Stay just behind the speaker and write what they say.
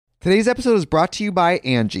Today's episode is brought to you by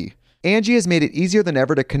Angie. Angie has made it easier than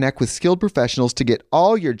ever to connect with skilled professionals to get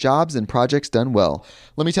all your jobs and projects done well.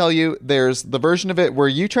 Let me tell you, there's the version of it where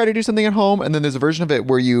you try to do something at home, and then there's a version of it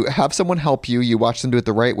where you have someone help you, you watch them do it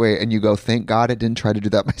the right way, and you go, thank God I didn't try to do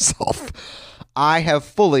that myself. I have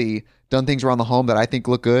fully done things around the home that I think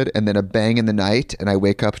look good, and then a bang in the night, and I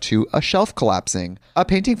wake up to a shelf collapsing, a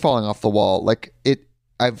painting falling off the wall.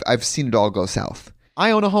 I've seen it all go south.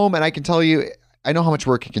 I own a home, and I can tell you, I know how much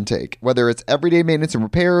work it can take. Whether it's everyday maintenance and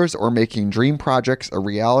repairs or making dream projects a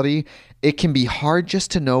reality, it can be hard just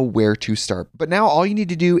to know where to start. But now all you need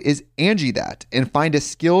to do is Angie that and find a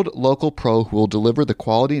skilled local pro who will deliver the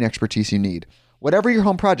quality and expertise you need. Whatever your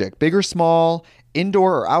home project, big or small,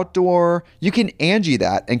 indoor or outdoor, you can Angie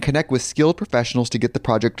that and connect with skilled professionals to get the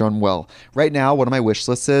project done well. Right now, one of my wish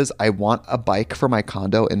lists is I want a bike for my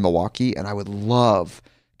condo in Milwaukee, and I would love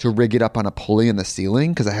to rig it up on a pulley in the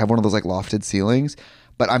ceiling because I have one of those like lofted ceilings,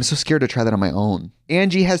 but I'm so scared to try that on my own.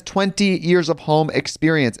 Angie has 20 years of home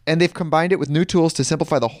experience, and they've combined it with new tools to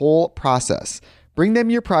simplify the whole process. Bring them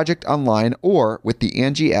your project online or with the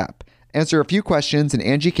Angie app. Answer a few questions and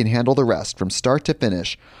Angie can handle the rest from start to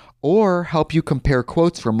finish, or help you compare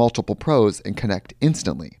quotes from multiple pros and connect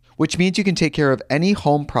instantly, which means you can take care of any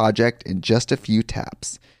home project in just a few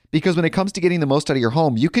taps. Because when it comes to getting the most out of your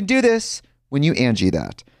home, you can do this when you Angie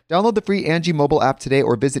that. Download the free Angie mobile app today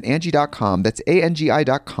or visit Angie.com. That's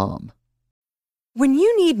ANGI.com. When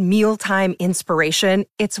you need mealtime inspiration,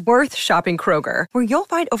 it's worth shopping Kroger, where you'll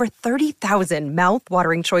find over 30,000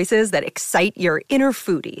 mouth-watering choices that excite your inner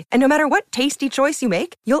foodie. And no matter what tasty choice you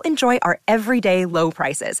make, you'll enjoy our everyday low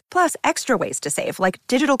prices, plus extra ways to save, like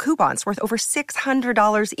digital coupons worth over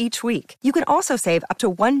 $600 each week. You can also save up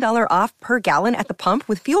to $1 off per gallon at the pump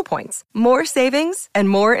with fuel points. More savings and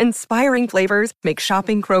more inspiring flavors make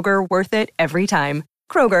shopping Kroger worth it every time.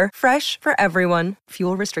 Kroger, fresh for everyone.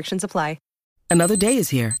 Fuel restrictions apply. Another day is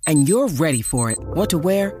here, and you're ready for it. What to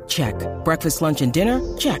wear? Check. Breakfast, lunch, and dinner?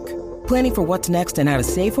 Check. Planning for what's next and how to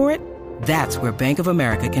save for it? That's where Bank of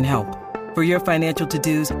America can help. For your financial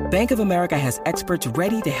to-dos, Bank of America has experts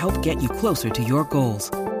ready to help get you closer to your goals.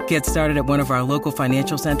 Get started at one of our local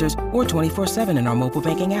financial centers or 24/7 in our mobile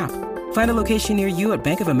banking app. Find a location near you at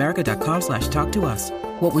bankofamerica.com/talktous.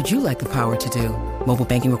 What would you like the power to do? Mobile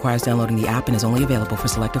banking requires downloading the app and is only available for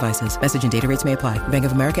select devices. Message and data rates may apply. Bank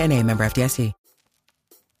of America N.A., member FDIC.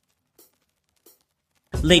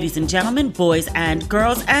 Ladies and gentlemen, boys and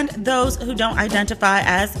girls, and those who don't identify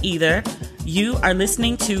as either, you are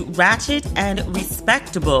listening to Ratchet and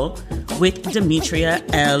Respectable with Demetria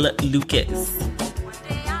L. Lucas.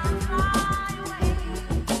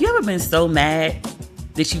 You ever been so mad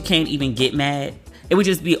that you can't even get mad? It would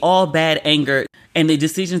just be all bad anger, and the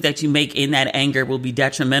decisions that you make in that anger will be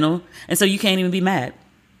detrimental, and so you can't even be mad.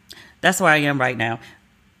 That's where I am right now.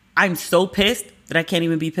 I'm so pissed that I can't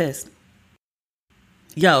even be pissed.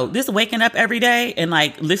 Yo, this waking up every day and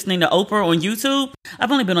like listening to Oprah on YouTube,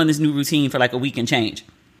 I've only been on this new routine for like a week and change.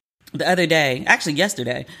 The other day, actually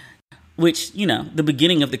yesterday, which, you know, the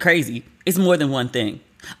beginning of the crazy, is more than one thing.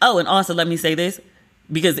 Oh, and also let me say this,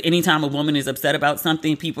 because anytime a woman is upset about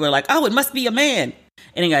something, people are like, oh, it must be a man.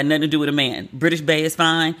 It ain't got nothing to do with a man. British Bae is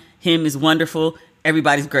fine. Him is wonderful.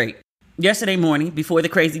 Everybody's great. Yesterday morning, before the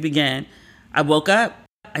crazy began, I woke up,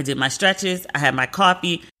 I did my stretches, I had my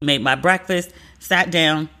coffee, made my breakfast, sat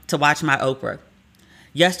down to watch my Oprah.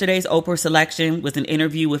 Yesterday's Oprah selection was an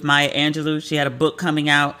interview with Maya Angelou. She had a book coming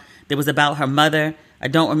out that was about her mother. I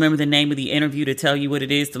don't remember the name of the interview to tell you what it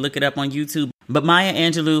is, to look it up on YouTube. But Maya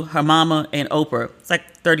Angelou, her mama, and Oprah, it's like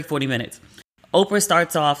 30, 40 minutes. Oprah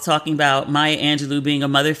starts off talking about Maya Angelou being a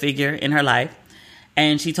mother figure in her life.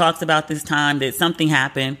 And she talks about this time that something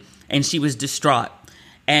happened and she was distraught.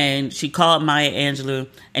 And she called Maya Angelou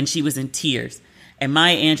and she was in tears. And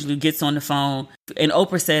Maya Angelou gets on the phone and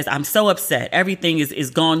Oprah says, I'm so upset. Everything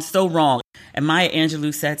is gone so wrong. And Maya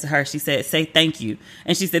Angelou said to her, she said, say thank you.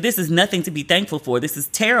 And she said, this is nothing to be thankful for. This is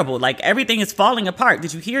terrible. Like everything is falling apart.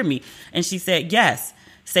 Did you hear me? And she said, yes,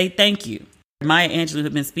 say thank you. Maya Angelou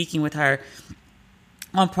had been speaking with her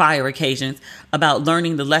on prior occasions about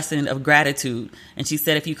learning the lesson of gratitude. And she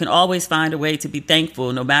said, if you can always find a way to be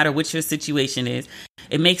thankful, no matter what your situation is,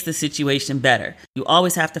 it makes the situation better. You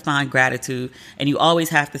always have to find gratitude, and you always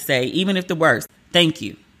have to say, even if the worst, thank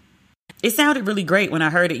you. It sounded really great when I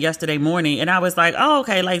heard it yesterday morning, and I was like, oh,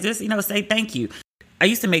 okay, like just, say thank you. I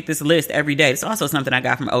used to make this list every day. It's also something I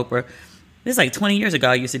got from Oprah. This is like 20 years ago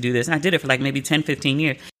I used to do this, and I did it for like maybe 10, 15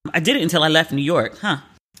 years. I did it until I left New York,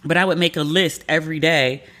 But I would make a list every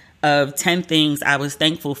day of 10 things I was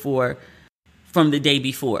thankful for from the day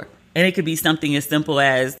before. And it could be something as simple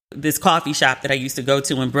as this coffee shop that I used to go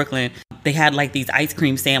to in Brooklyn. they had like these ice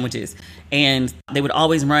cream sandwiches, and they would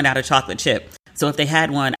always run out of chocolate chip. So if they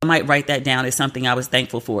had one, I might write that down as something I was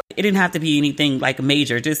thankful for. It didn't have to be anything like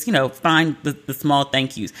major, just, find the small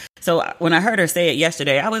thank yous. So when I heard her say it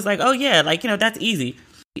yesterday, I was like, oh yeah, like, that's easy.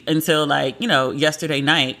 Until like, yesterday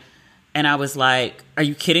night. And I was like, are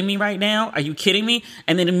you kidding me right now? Are you kidding me?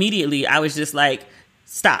 And then immediately I was just like,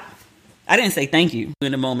 stop. I didn't say thank you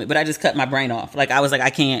in the moment, but I just cut my brain off. Like, I was like, I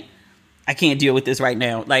can't deal with this right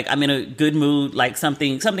now. Like, I'm in a good mood, like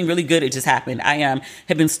something really good had just happened. I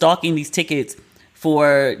have been stalking these tickets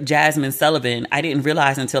for Jazmine Sullivan. I didn't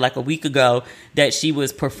realize until like a week ago that she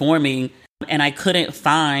was performing, and I couldn't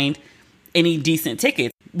find any decent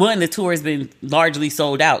tickets. One, the tour has been largely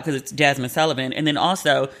sold out because it's Jazmine Sullivan. And then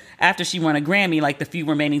also, after she won a Grammy, like the few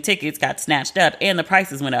remaining tickets got snatched up and the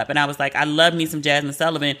prices went up. And I was like, I love me some Jazmine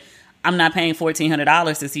Sullivan. I'm not paying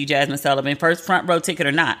 $1,400 to see Jazmine Sullivan, first front row ticket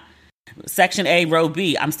or not. Section A, row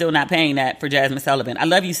B, I'm still not paying that for Jazmine Sullivan. I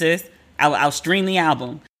love you, sis. I'll stream the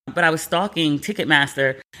album. But I was stalking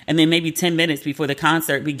Ticketmaster, and then maybe 10 minutes before the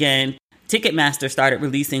concert began, Ticketmaster started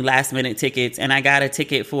releasing last-minute tickets, and I got a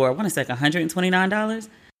ticket for, I want to say, like $129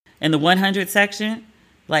 in the 100 section,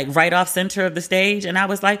 like right off center of the stage. And I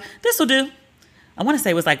was like, this will do. I want to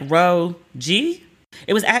say it was like row G.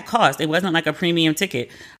 It was at cost. It wasn't like a premium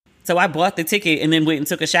ticket. So I bought the ticket and then went and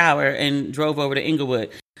took a shower and drove over to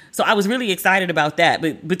Inglewood. So I was really excited about that.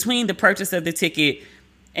 But between the purchase of the ticket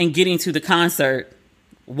and getting to the concert,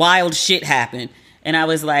 wild shit happened. And I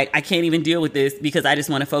was like, I can't even deal with this because I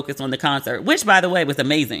just want to focus on the concert, which, by the way, was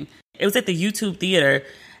amazing. It was at the YouTube Theater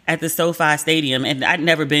at the SoFi Stadium, and I'd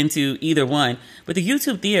never been to either one. But the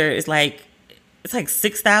YouTube Theater is like, it's like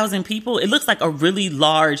 6,000 people. It looks like a really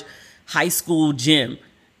large high school gym.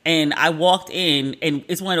 And I walked in, and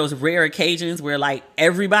it's one of those rare occasions where like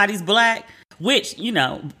everybody's black, which,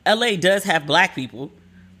 LA does have black people.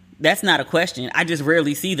 That's not a question. I just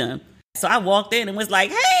rarely see them. So I walked in and was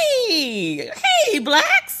like, hey,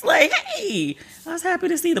 blacks, like, hey. I was happy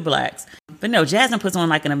to see the blacks. But no, Jazmine puts on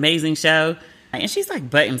like an amazing show, and she's like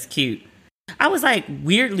buttons cute. I was like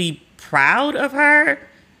weirdly proud of her.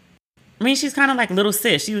 I mean, she's kind of like little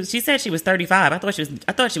sis. She said she was 35. I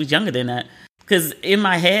thought she was younger than that. Because in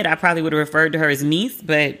my head, I probably would have referred to her as niece,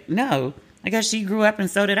 but no. I guess she grew up and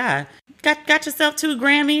so did I. Got yourself 2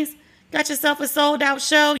 Grammys. Got yourself a sold out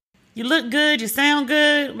show. You look good. You sound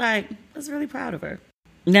good. Like, I was really proud of her.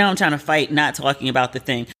 Now I'm trying to fight not talking about the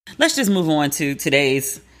thing. Let's just move on to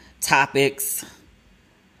today's topics.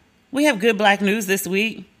 We have good black news this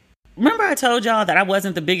week. Remember I told y'all that I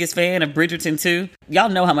wasn't the biggest fan of Bridgerton 2? Y'all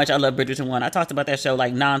know how much I love Bridgerton 1. I talked about that show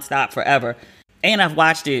like nonstop forever. And I've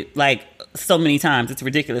watched it like so many times. It's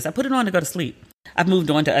ridiculous. I put it on to go to sleep. I've moved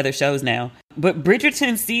on to other shows now. But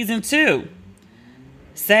Bridgerton Season 2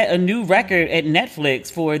 set a new record at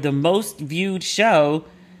Netflix for the most viewed show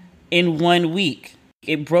in 1 week.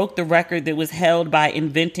 It broke the record that was held by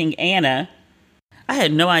Inventing Anna. I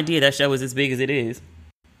had no idea that show was as big as it is.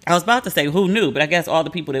 I was about to say who knew, but I guess all the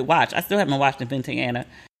people that watch. I still haven't watched Inventing Anna.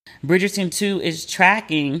 Bridgerton 2 is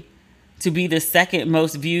tracking to be the second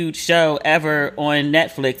most viewed show ever on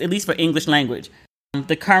Netflix, at least for English language.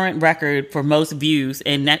 The current record for most views,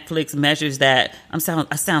 and Netflix measures that. I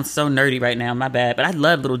sound so nerdy right now, my bad, but I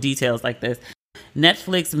love little details like this.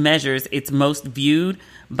 Netflix measures its most viewed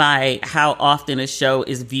by how often a show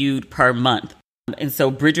is viewed per month. And so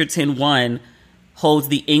Bridgerton 1 holds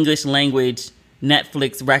the English language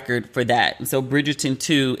Netflix record for that. And so Bridgerton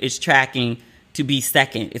 2 is tracking to be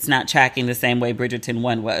second. It's not tracking the same way Bridgerton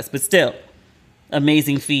 1 was, but still,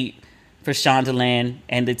 amazing feat for Shondaland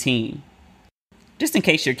and the team. Just in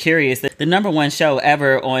case you're curious, the number one show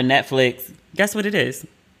ever on Netflix, guess what it is?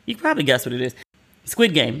 You can probably guess what it is.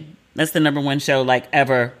 Squid Game. That's the number one show like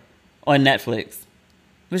ever on Netflix,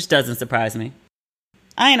 which doesn't surprise me.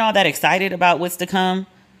 I ain't all that excited about what's to come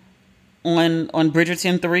on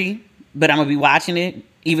Bridgerton 3, but I'm going to be watching it,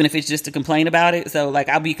 even if it's just to complain about it. So, like,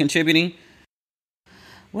 I'll be contributing.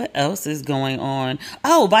 What else is going on?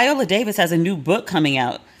 Oh, Viola Davis has a new book coming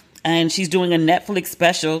out, and she's doing a Netflix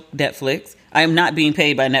special. Netflix. I am not being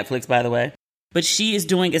paid by Netflix, by the way. But she is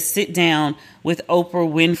doing a sit-down with Oprah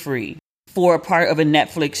Winfrey for a part of a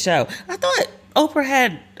Netflix show. I thought Oprah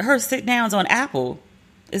had her sit-downs on Apple.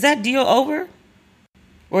 Is that deal over?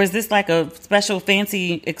 Or is this like a special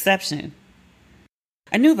fancy exception?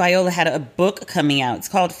 I knew Viola had a book coming out. It's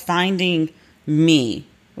called Finding Me,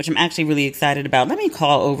 which I'm actually really excited about. Let me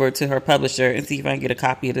call over to her publisher and see if I can get a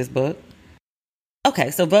copy of this book.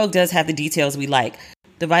 Okay, so Vogue does have the details we like.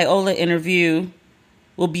 The Viola interview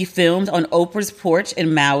will be filmed on Oprah's porch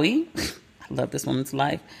in Maui. I love this woman's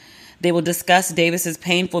life. They will discuss Davis's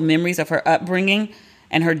painful memories of her upbringing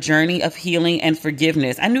and her journey of healing and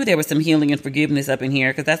forgiveness. I knew there was some healing and forgiveness up in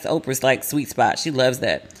here because that's Oprah's like sweet spot. She loves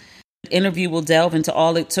that. The interview will delve into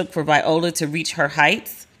all it took for Viola to reach her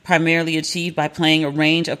heights, primarily achieved by playing a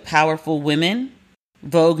range of powerful women.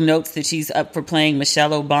 Vogue notes that she's up for playing Michelle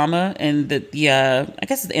Obama in the I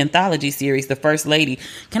guess it's the anthology series, The First Lady.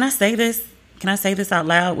 Can I say this? Can I say this out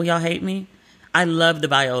loud? Will y'all hate me? I love the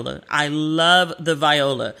Viola. I love the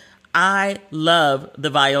Viola. I love the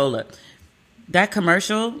Viola. That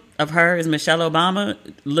commercial of her as Michelle Obama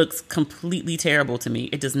looks completely terrible to me.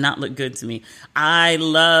 It does not look good to me. I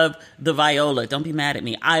love the Viola. Don't be mad at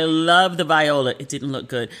me. I love the Viola. It didn't look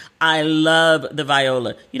good. I love the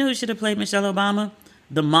Viola. You know who should have played Michelle Obama?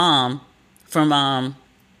 The mom from,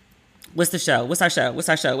 what's the show? What's our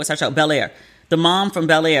show? Bel Air. The mom from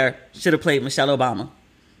Bel Air should have played Michelle Obama.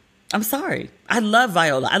 I'm sorry. I love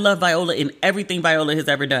Viola. I love Viola in everything Viola has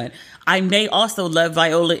ever done. I may also love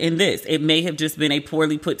Viola in this. It may have just been a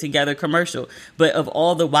poorly put together commercial. But of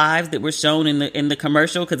all the wives that were shown in the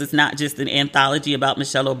commercial, because it's not just an anthology about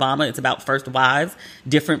Michelle Obama, it's about first wives,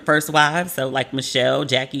 different first wives. So like Michelle,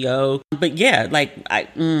 Jackie O. But yeah, like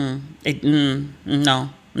no.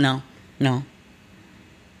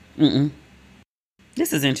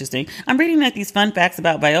 This is interesting. I'm reading like these fun facts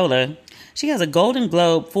about Viola. She has a Golden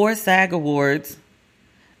Globe, 4 SAG Awards,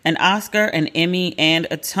 an Oscar, an Emmy, and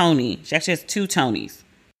a Tony. She actually has 2 Tonys.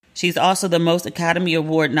 She's also the most Academy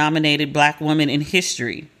Award nominated Black woman in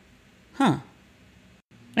history. I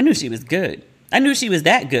knew she was good. I knew she was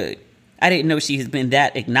that good. I didn't know she has been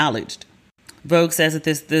that acknowledged. Vogue says that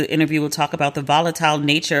the interview will talk about the volatile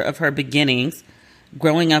nature of her beginnings,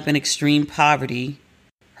 growing up in extreme poverty.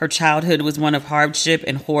 Her childhood was one of hardship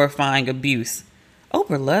and horrifying abuse.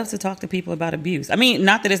 Oprah loves to talk to people about abuse. I mean,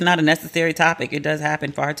 not that it's not a necessary topic. It does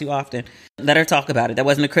happen far too often. Let her talk about it. That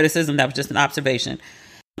wasn't a criticism. That was just an observation.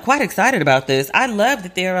 I'm quite excited about this. I love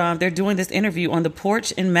that they're doing this interview on the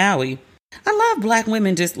porch in Maui. I love Black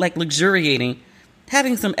women just like luxuriating,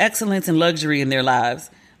 having some excellence and luxury in their lives.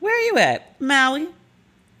 Where are you at, Maui?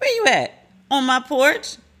 Where you at? On my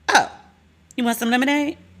porch? Oh, you want some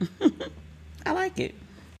lemonade? I like it.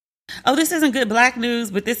 Oh, this isn't good Black news,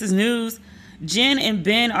 but this is news. Jen and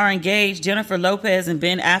Ben are engaged. Jennifer Lopez and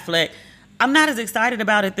Ben Affleck. I'm not as excited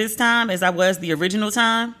about it this time as I was the original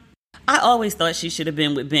time. I always thought she should have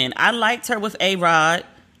been with Ben. I liked her with A-Rod.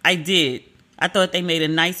 I did. I thought they made a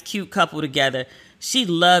nice, cute couple together. She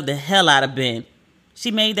loved the hell out of Ben.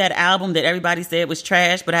 She made that album that everybody said was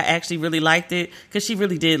trash, but I actually really liked it because she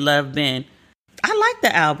really did love Ben. I like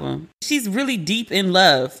the album. She's really deep in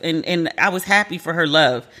love, and I was happy for her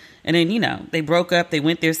love. And then, they broke up. They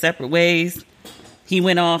went their separate ways. He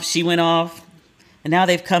went off, she went off, and now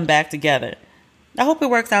they've come back together. I hope it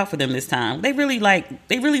works out for them this time. They really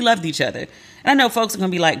loved each other. And I know folks are going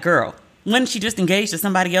to be like, girl, wasn't she just engaged to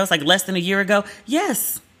somebody else like less than a year ago?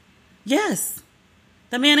 Yes.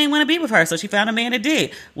 The man ain't want to be with her, so she found a man that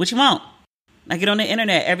did. What you want? I get on the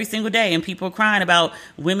internet every single day and people are crying about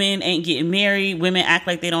women ain't getting married. Women act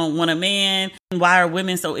like they don't want a man. Why are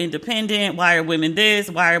women so independent? Why are women this?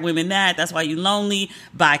 Why are women that? That's why you lonely.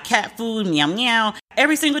 Buy cat food, meow meow,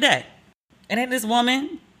 every single day. And then this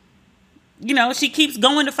woman, she keeps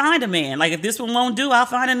going to find a man. Like if this one won't do, I'll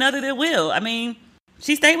find another that will. I mean,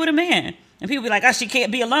 she stayed with a man. And people be like, she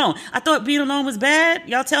can't be alone. I thought being alone was bad.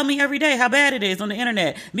 Y'all tell me every day how bad it is on the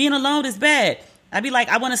internet. Being alone is bad. I'd be like,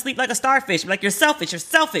 I want to sleep like a starfish. Like, you're selfish.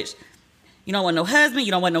 You don't want no husband.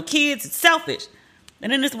 You don't want no kids. It's selfish.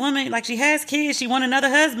 And then this woman, like, she has kids. She want another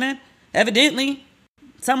husband. Evidently.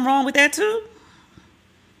 Something wrong with that, too?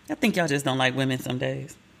 I think y'all just don't like women some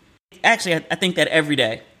days. Actually, I think that every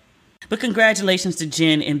day. But congratulations to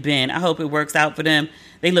Jen and Ben. I hope it works out for them.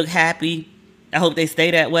 They look happy. I hope they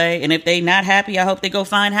stay that way. And if they not happy, I hope they go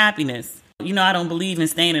find happiness. I don't believe in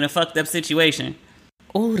staying in a fucked up situation.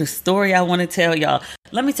 Oh, the story I want to tell y'all.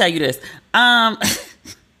 Let me tell you this. I'm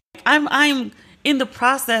in the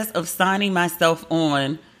process of signing myself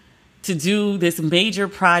on to do this major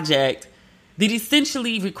project that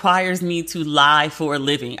essentially requires me to lie for a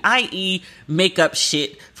living, i.e. make up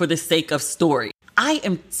shit for the sake of story. I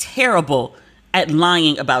am terrible at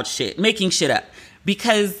lying about shit, making shit up,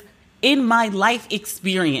 because in my life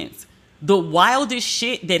experience, the wildest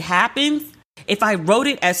shit that happens, if I wrote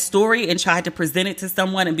it as story and tried to present it to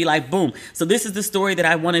someone and be like, boom, so this is the story that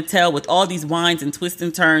I want to tell with all these winds and twists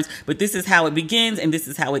and turns, but this is how it begins and this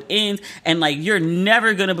is how it ends. And like, you're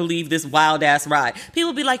never going to believe this wild ass ride.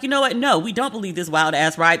 People be like, you know what? No, we don't believe this wild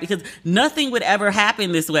ass ride because nothing would ever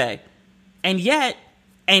happen this way. And yet,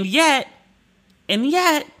 in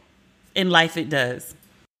life it does.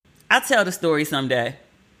 I'll tell the story someday.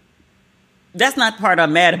 That's not the part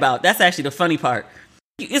I'm mad about. That's actually the funny part.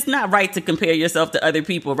 It's not right to compare yourself to other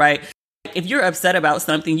people, right? If you're upset about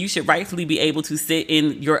something, you should rightfully be able to sit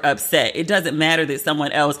in your upset. It doesn't matter that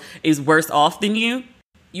someone else is worse off than you.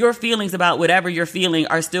 Your feelings about whatever you're feeling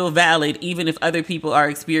are still valid, even if other people are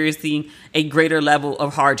experiencing a greater level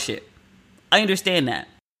of hardship. I understand that.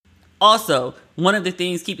 Also, one of the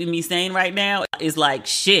things keeping me sane right now is like,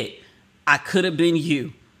 shit, I could have been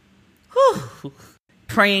you. Whew.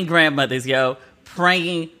 Praying grandmothers, yo.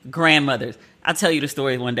 Praying grandmothers. I'll tell you the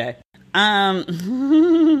story one day.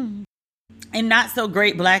 And not so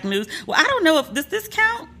great black news. Well, I don't know if this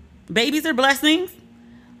count. Babies are blessings.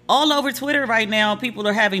 All over Twitter right now, people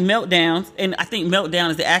are having meltdowns. And I think meltdown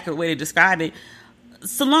is the accurate way to describe it.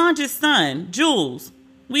 Solange's son, Jules.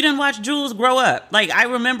 We didn't watch Jules grow up. Like, I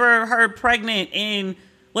remember her pregnant in,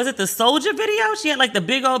 was it the Soldier video? She had like the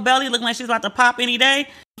big old belly looking like she was about to pop any day.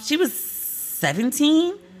 She was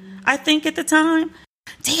 17, I think, at the time.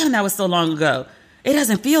 Damn, that was so long ago. It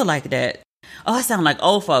doesn't feel like that. Oh, I sound like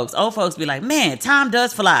old folks. Old folks be like, man, time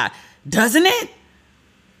does fly. Doesn't it?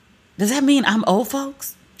 Does that mean I'm old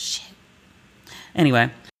folks? Shit.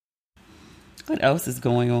 Anyway, what else is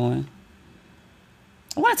going on?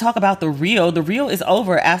 I want to talk about The Real. The Real is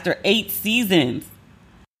over after 8 seasons.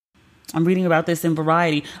 I'm reading about this in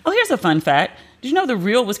Variety. Oh, here's a fun fact. Did you know The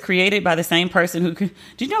Real was created by the same person who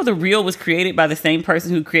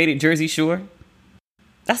created Jersey Shore?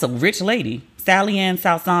 That's a rich lady, Sally Ann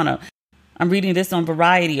Salzano. I'm reading this on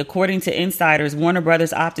Variety. According to insiders, Warner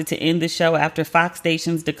Brothers opted to end the show after Fox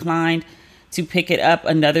stations declined to pick it up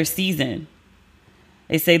another season.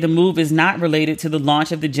 They say the move is not related to the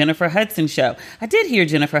launch of the Jennifer Hudson show. I did hear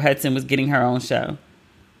Jennifer Hudson was getting her own show.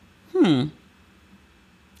 I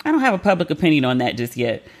don't have a public opinion on that just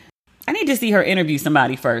yet. I need to see her interview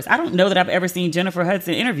somebody first. I don't know that I've ever seen Jennifer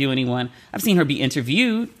Hudson interview anyone. I've seen her be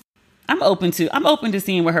interviewed. I'm open to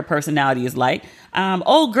seeing what her personality is like.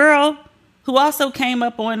 Old girl who also came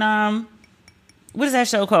up on what is that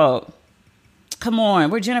show called? Come on,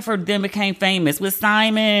 where Jennifer then became famous with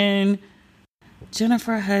Simon.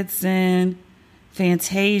 Jennifer Hudson,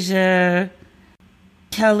 Fantasia,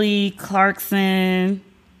 Kelly Clarkson.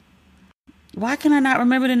 Why can I not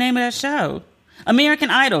remember the name of that show? American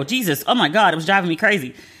Idol. Jesus. Oh my God, it was driving me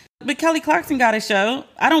crazy. But Kelly Clarkson got a show.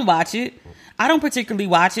 I don't watch it. I don't particularly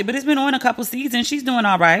watch it, but it's been on a couple seasons. She's doing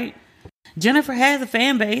all right. Jennifer has a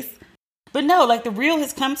fan base. But no, like The Real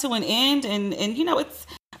has come to an end and you know,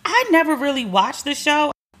 I never really watched the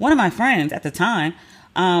show. One of my friends at the time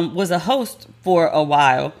was a host for a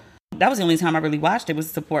while. That was the only time I really watched it, was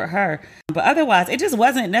to support her. But otherwise, it just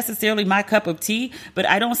wasn't necessarily my cup of tea. But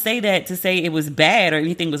I don't say that to say it was bad or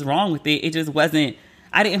anything was wrong with it. It just wasn't,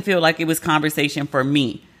 I didn't feel like it was conversation for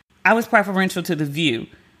me. I was preferential to The View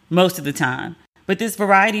most of the time. But this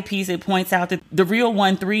Variety piece, it points out that The Real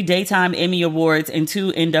won 3 Daytime Emmy Awards and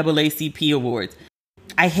 2 NAACP Awards.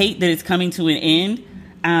 I hate that it's coming to an end.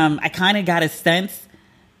 I kind of got a sense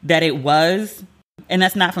that it was. And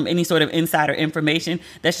that's not from any sort of insider information.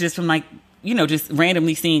 That's just from just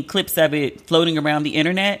randomly seeing clips of it floating around the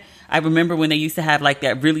internet. I remember when they used to have like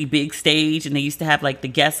that really big stage and they used to have like the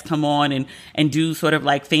guests come on and do sort of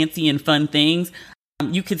like fancy and fun things.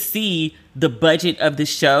 You could see the budget of the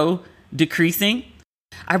show decreasing.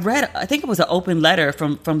 I think it was an open letter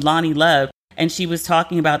from Lonnie Love. And she was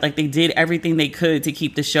talking about like they did everything they could to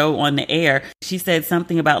keep the show on the air. She said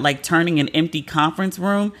something about like turning an empty conference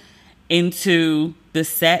room into the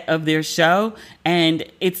set of their show. And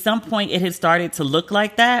at some point it had started to look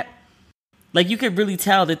like that. Like you could really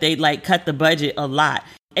tell that they like cut the budget a lot.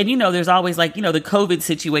 And, there's always like, the COVID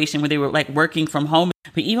situation where they were like working from home.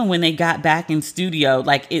 But even when they got back in studio,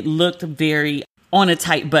 like it looked very on a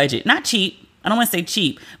tight budget, not cheap. I don't want to say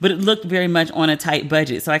cheap, but it looked very much on a tight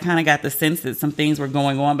budget. So I kind of got the sense that some things were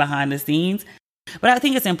going on behind the scenes. But I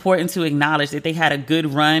think it's important to acknowledge that they had a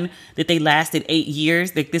good run, that they lasted 8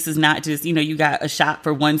 years, that this is not just, you got a shot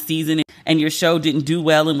for one season and your show didn't do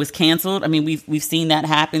well and was canceled. I mean, we've seen that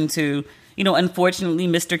happen to, unfortunately,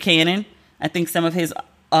 Mr. Cannon. I think some of his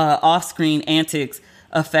off-screen antics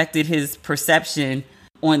affected his perception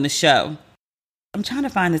on the show. I'm trying to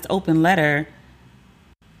find this open letter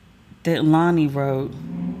that Lonnie wrote.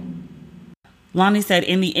 Lonnie said,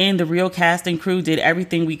 in the end, the Real cast and crew did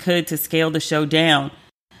everything we could to scale the show down.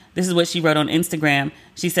 This is what she wrote on Instagram.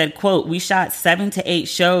 She said, quote, we shot 7 to 8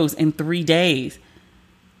 shows in 3 days.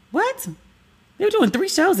 What? They were doing 3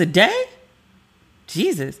 shows a day?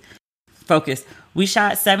 Jesus. Focus. We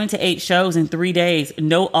shot 7 to 8 shows in 3 days.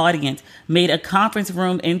 No audience. Made a conference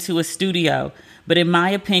room into a studio. But in my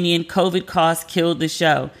opinion, COVID costs killed the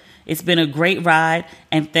show. It's been a great ride,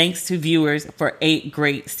 and thanks to viewers for 8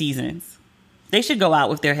 great seasons. They should go out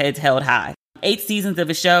with their heads held high. 8 seasons of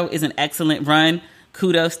a show is an excellent run.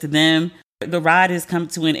 Kudos to them. The ride has come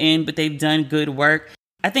to an end, but they've done good work.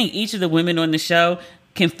 I think each of the women on the show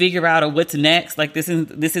can figure out what's next. Like this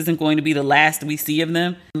isn't going to be the last we see of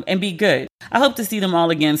them, and be good. I hope to see them all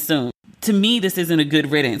again soon. To me, this isn't a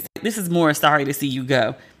good riddance. This is more sorry to see you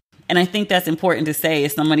go. And I think that's important to say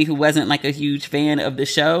as somebody who wasn't like a huge fan of the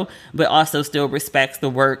show, but also still respects the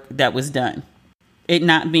work that was done. It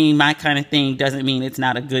not being my kind of thing doesn't mean it's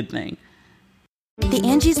not a good thing. The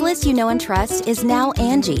Angie's List you know and trust is now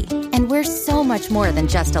Angie, and we're so much more than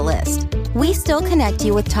just a list. We still connect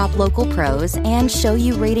you with top local pros and show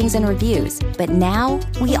you ratings and reviews, but now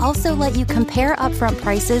we also let you compare upfront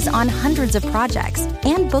prices on hundreds of projects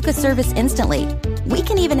and book a service instantly. We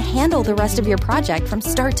can even handle the rest of your project from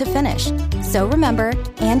start to finish. So remember,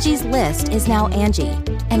 Angie's List is now Angie,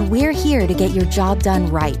 and we're here to get your job done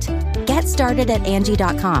right. Get started at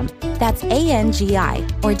Angie.com. That's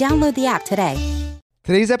ANGI, or download the app today.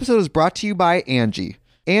 Today's episode is brought to you by Angie.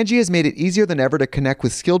 Angie has made it easier than ever to connect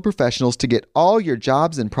with skilled professionals to get all your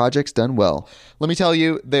jobs and projects done well. Let me tell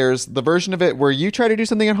you, there's the version of it where you try to do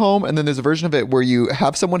something at home, and then there's a version of it where you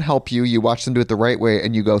have someone help you, you watch them do it the right way,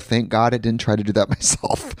 and you go, thank God I didn't try to do that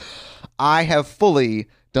myself. I have fully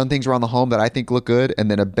done things around the home that I think look good, and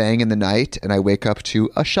then a bang in the night, and I wake up to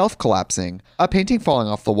a shelf collapsing, a painting falling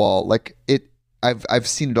off the wall. I've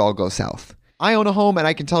seen it all go south. I own a home, and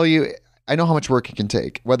I can tell you, I know how much work it can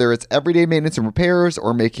take. Whether it's everyday maintenance and repairs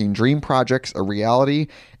or making dream projects a reality,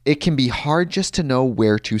 it can be hard just to know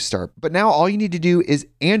where to start. But now all you need to do is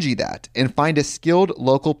Angie that and find a skilled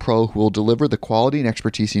local pro who will deliver the quality and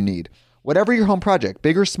expertise you need. Whatever your home project,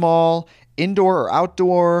 big or small, indoor or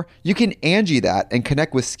outdoor, you can Angie that and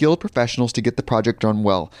connect with skilled professionals to get the project done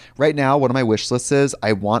well. Right now, one of my wish lists is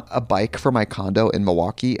I want a bike for my condo in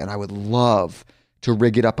Milwaukee, and I would love to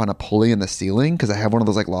rig it up on a pulley in the ceiling because I have one of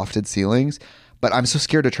those like lofted ceilings, but I'm so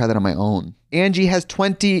scared to try that on my own. Angie has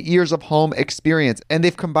 20 years of home experience, and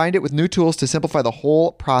they've combined it with new tools to simplify the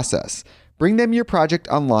whole process. Bring them your project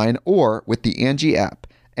online or with the Angie app.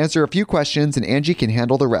 Answer a few questions and Angie can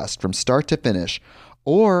handle the rest from start to finish,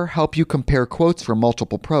 or help you compare quotes from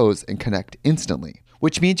multiple pros and connect instantly,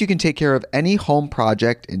 which means you can take care of any home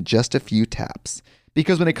project in just a few taps.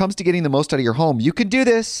 Because when it comes to getting the most out of your home, you can do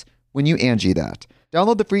this when you Angie that.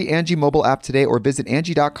 Download the free Angie mobile app today or visit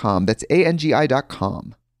Angie.com. That's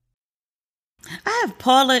ANGI.com. I have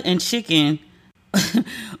Paula and Chicken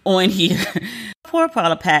on here. Poor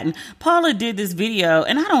Paula Patton. Paula did this video,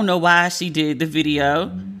 and I don't know why she did the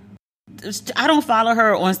video. I don't follow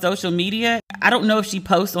her on social media. I don't know if she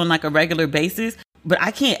posts on like a regular basis, but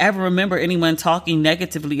I can't ever remember anyone talking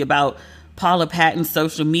negatively about Paula Patton's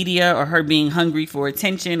social media or her being hungry for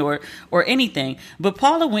attention or anything. But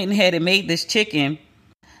Paula went ahead and made this chicken.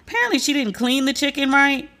 Apparently she didn't clean the chicken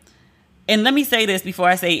right. And let me say this before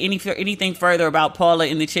I say anything further about Paula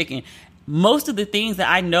and the chicken. Most of the things that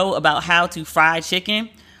I know about how to fry chicken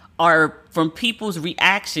are from people's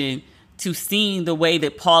reaction to seeing the way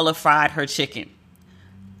that Paula fried her chicken.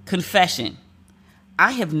 Confession.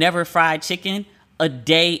 I have never fried chicken a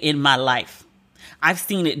day in my life. I've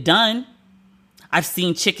seen it done. I've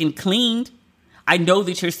seen chicken cleaned. I know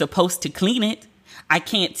that you're supposed to clean it. I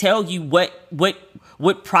can't tell you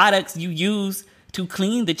what products you use to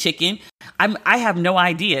clean the chicken. I have no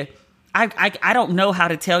idea. I don't know how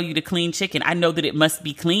to tell you to clean chicken. I know that it must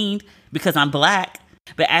be cleaned because I'm Black,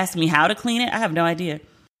 but ask me how to clean it, I have no idea.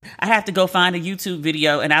 I'd have to go find a YouTube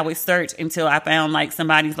video, and I would search until I found like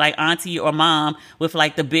somebody's like auntie or mom with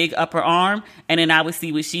like the big upper arm, and then I would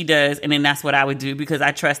see what she does, and then that's what I would do because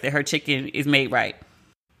I trust that her chicken is made right.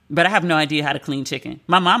 But I have no idea how to clean chicken.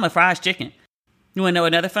 My mama fries chicken. You want to know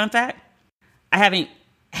another fun fact? I haven't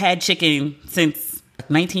had chicken since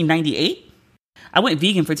 1998. I went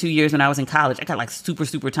vegan for 2 years when I was in college. I got like super,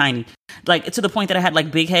 super tiny, like to the point that I had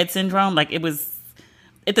like big head syndrome. Like it was,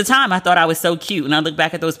 at the time I thought I was so cute. And I look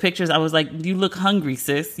back at those pictures, I was like, you look hungry,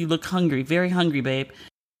 sis. You look hungry, very hungry, babe.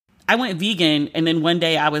 I went vegan. And then one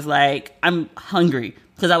day I was like, I'm hungry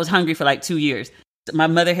because I was hungry for like 2 years. My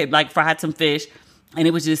mother had like fried some fish and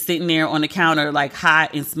it was just sitting there on the counter, like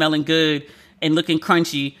hot and smelling good and looking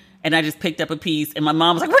crunchy. And I just picked up a piece and my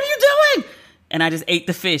mom was like, what are you doing? And I just ate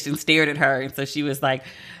the fish and stared at her. And so she was like,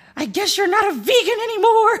 I guess you're not a vegan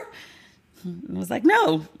anymore. And I was like,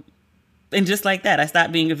 no. And just like that, I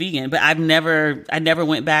stopped being a vegan. But I never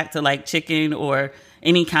went back to like chicken or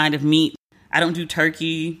any kind of meat. I don't do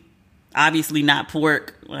turkey, obviously not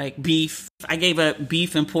pork, like beef. I gave up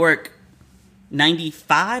beef and pork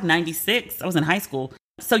 95, 96. I was in high school.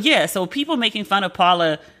 So yeah, so people making fun of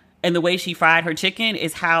Paula and the way she fried her chicken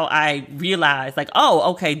is how I realized, like,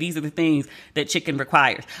 oh, okay, these are the things that chicken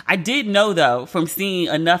requires. I did know, though, from seeing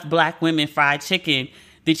enough Black women fry chicken,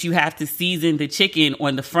 that you have to season the chicken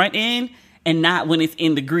on the front end and not when it's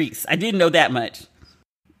in the grease. I didn't know that much.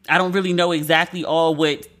 I don't really know exactly all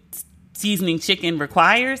what seasoning chicken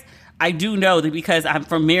requires. I do know that because I'm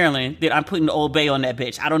from Maryland that I'm putting Old Bay on that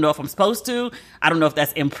bitch. I don't know if I'm supposed to. I don't know if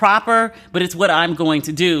that's improper, but it's what I'm going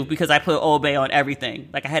to do because I put Old Bay on everything.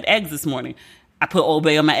 Like I had eggs this morning. I put Old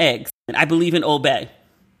Bay on my eggs. And I believe in Old Bay.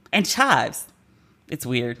 And chives. It's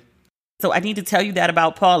weird. So I need to tell you that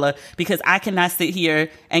about Paula because I cannot sit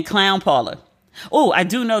here and clown Paula. Oh, I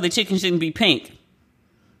do know the chicken shouldn't be pink.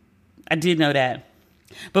 I did know that.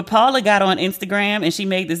 But Paula got on Instagram and she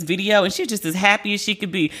made this video and she's just as happy as she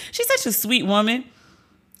could be. She's such a sweet woman.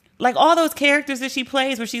 Like all those characters that she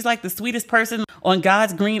plays where she's like the sweetest person on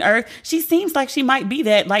God's green earth. She seems like she might be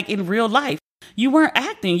that like in real life. You weren't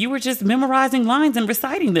acting. You were just memorizing lines and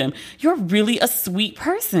reciting them. You're really a sweet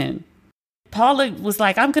person. Paula was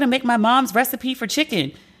like, I'm going to make my mom's recipe for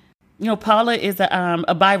chicken. You know, Paula is a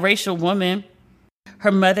biracial woman.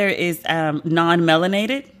 Her mother is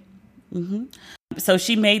non-melanated. Mm-hmm. So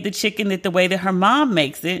she made the chicken the way that her mom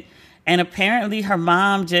makes it. And apparently her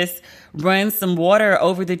mom just runs some water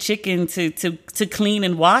over the chicken to clean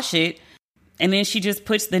and wash it. And then she just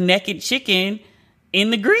puts the naked chicken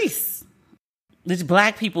in the grease. Which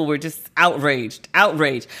Black people were just outraged.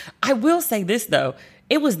 I will say this, though.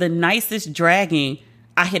 It was the nicest dragging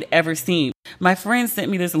I had ever seen. My friend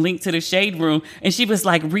sent me this link to the Shade Room and she was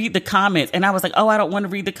like, read the comments. And I was like, oh, I don't want to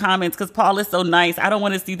read the comments because Paula's so nice. I don't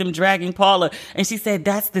want to see them dragging Paula. And she said,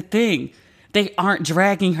 that's the thing. They aren't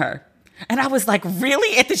dragging her. And I was like,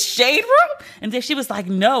 really? At the Shade Room? And then she was like,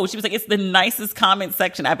 no. She was like, it's the nicest comment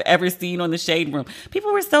section I've ever seen on the Shade Room.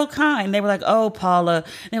 People were so kind. They were like, oh, Paula.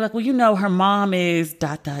 And they were like, well, you know, her mom is ...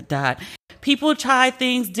 People try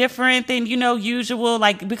things different than, you know, usual.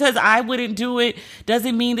 Like, because I wouldn't do it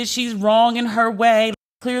doesn't mean that she's wrong in her way.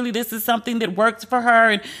 Clearly, this is something that works for her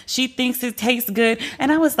and she thinks it tastes good.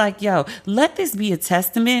 And I was like, yo, let this be a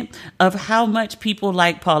testament of how much people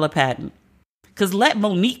like Paula Patton. Because let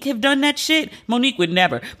Monique have done that shit, Monique would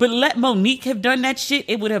never. But let Monique have done that shit,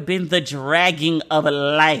 it would have been the dragging of a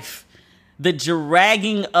life. The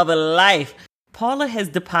dragging of a life. Paula has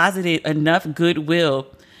deposited enough goodwill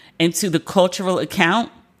into the cultural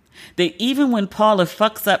account that even when Paula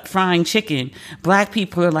fucks up frying chicken, Black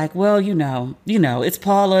people are like, well, you know, it's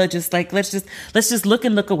Paula. Just like, let's just look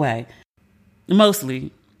and look away.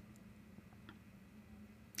 Mostly.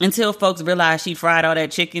 Until folks realized she fried all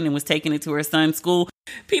that chicken and was taking it to her son's school.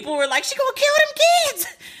 People were like, she gonna kill them kids.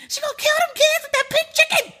 She gonna kill them kids with that pink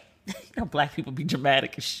chicken. You know, Black people be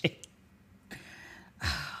dramatic as shit.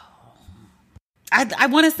 I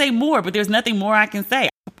want to say more, but there's nothing more I can say.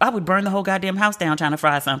 I would burn the whole goddamn house down trying to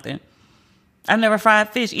fry something. I've never fried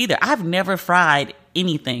fish either. I've never fried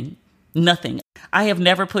anything. Nothing. I have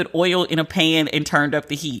never put oil in a pan and turned up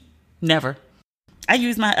the heat. Never. I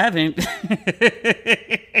use my oven.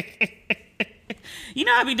 You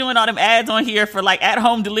know, I be doing all them ads on here for like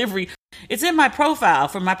at-home delivery. It's in my profile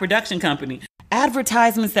for my production company.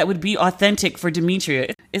 Advertisements that would be authentic for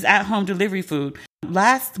Demetria is at-home delivery food.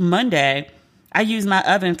 Last Monday, I used my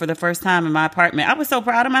oven for the first time in my apartment. I was so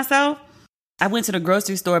proud of myself. I went to the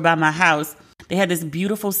grocery store by my house. They had this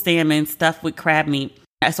beautiful salmon stuffed with crab meat.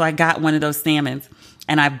 So I got one of those salmons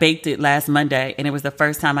and I baked it last Monday. And it was the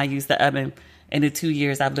first time I used the oven in the 2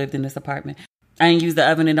 years I've lived in this apartment. I didn't use the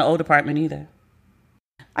oven in the old apartment either.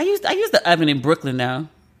 I used the oven in Brooklyn though.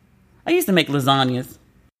 I used to make lasagnas.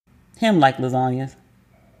 Him like lasagnas.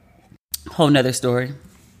 Whole nother story.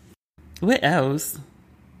 What else?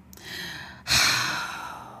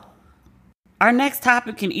 Our next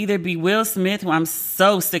topic can either be Will Smith, who I'm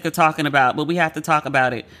so sick of talking about, but we have to talk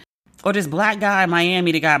about it, or this Black guy in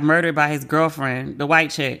Miami that got murdered by his girlfriend, the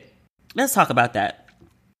white chick. Let's talk about that.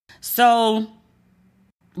 So,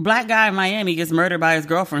 Black guy in Miami gets murdered by his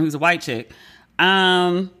girlfriend, who's a white chick.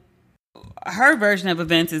 Her version of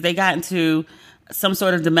events is they got into some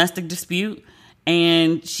sort of domestic dispute,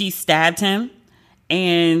 and she stabbed him,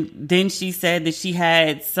 and then she said that she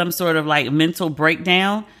had some sort of like mental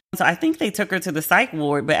breakdown. So I think they took her to the psych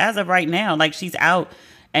ward, but as of right now, like she's out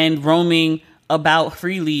and roaming about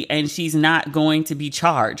freely and she's not going to be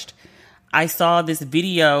charged. I saw this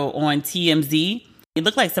video on TMZ. It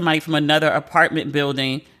looked like somebody from another apartment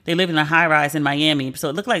building. They live in a high rise in Miami. So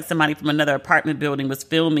it looked like somebody from another apartment building was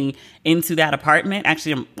filming into that apartment.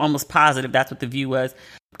 Actually, I'm almost positive that's what the view was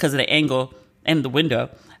because of the angle and the window.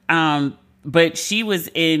 but she was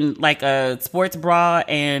in like a sports bra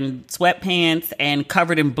and sweatpants and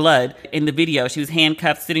covered in blood in the video. She was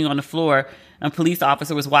handcuffed, sitting on the floor. A police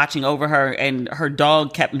officer was watching over her, and her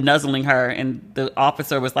dog kept nuzzling her, and the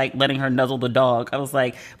officer was like letting her nuzzle the dog. I was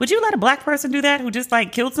like, would you let a black person do that who just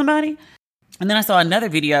like killed somebody? And then I saw another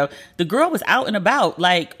video. The girl was out and about,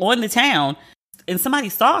 like on the town, and somebody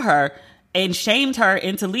saw her and shamed her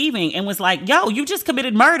into leaving and was like, yo, you just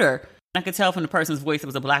committed murder. I could tell from the person's voice it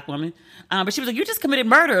was a black woman. But she was like, you just committed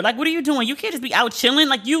murder. Like, what are you doing? You can't just be out chilling.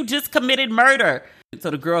 Like, you just committed murder. So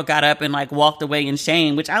the girl got up and like walked away in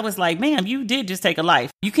shame, which I was like, ma'am, you did just take a life.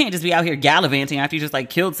 You can't just be out here gallivanting after you just like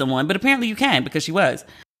killed someone. But apparently you can, because she was.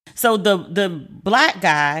 So the black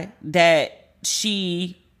guy that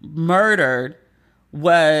she murdered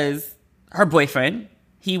was her boyfriend.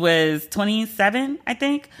 He was 27, I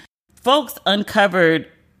think. Folks uncovered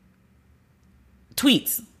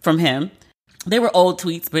tweets from him. They were old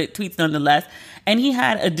tweets, but tweets nonetheless. And he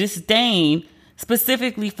had a disdain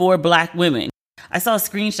specifically for black women. I saw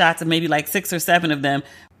screenshots of maybe like 6 or 7 of them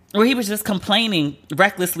where he was just complaining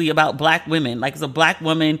recklessly about black women. Like, it was a black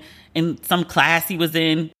woman in some class he was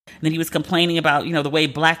in. And then he was complaining about, the way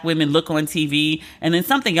black women look on TV, and then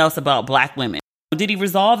something else about black women. Did he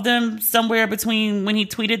resolve them somewhere between when he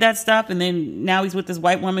tweeted that stuff and then now he's with this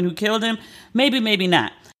white woman who killed him? Maybe, maybe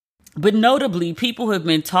not. But notably, people have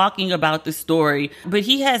been talking about the story, but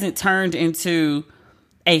he hasn't turned into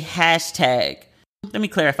a hashtag. Let me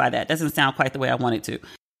clarify that. Doesn't sound quite the way I want it to.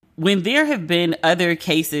 When there have been other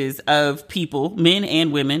cases of people, men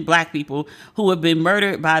and women, black people, who have been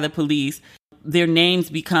murdered by the police, their names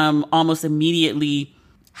become almost immediately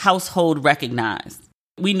household recognized.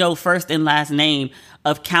 We know first and last name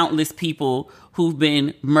of countless people who've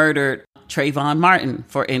been murdered. Trayvon Martin,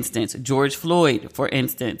 for instance. George Floyd, for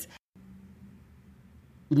instance.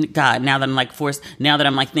 God, now that I'm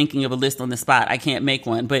like thinking of a list on the spot, I can't make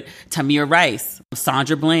one. But Tamir Rice,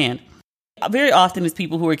 Sandra Bland. Very often it's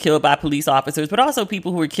people who are killed by police officers, but also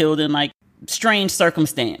people who are killed in like strange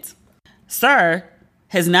circumstance. Sir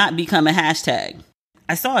has not become a hashtag.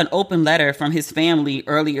 I saw an open letter from his family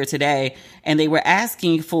earlier today, and they were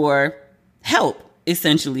asking for help,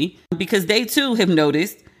 essentially, because they too have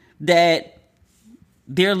noticed that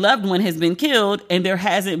their loved one has been killed and there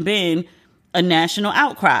hasn't been a national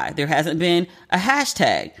outcry. There hasn't been a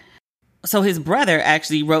hashtag. So his brother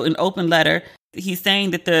actually wrote an open letter. He's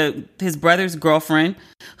saying that his brother's girlfriend,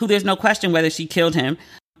 who there's no question whether she killed him,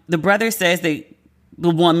 the brother says that the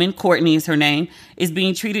woman, Courtney is her name, is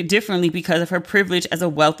being treated differently because of her privilege as a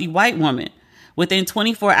wealthy white woman. Within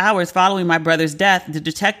 24 hours following my brother's death, the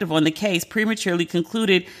detective on the case prematurely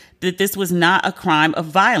concluded that this was not a crime of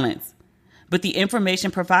violence. But the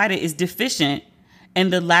information provided is deficient,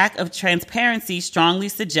 and the lack of transparency strongly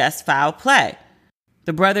suggests foul play.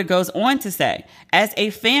 The brother goes on to say, as a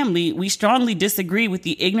family, we strongly disagree with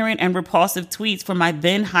the ignorant and repulsive tweets from my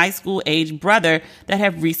then high school age brother that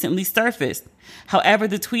have recently surfaced. However,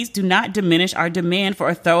 the tweets do not diminish our demand for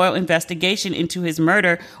a thorough investigation into his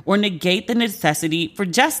murder or negate the necessity for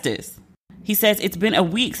justice. He says, it's been a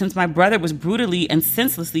week since my brother was brutally and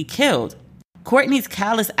senselessly killed. Courtney's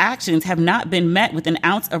callous actions have not been met with an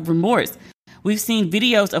ounce of remorse. We've seen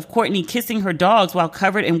videos of Courtney kissing her dogs while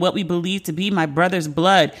covered in what we believe to be my brother's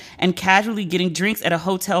blood and casually getting drinks at a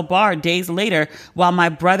hotel bar days later while my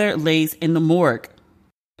brother lays in the morgue.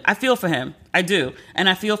 I feel for him. I do. And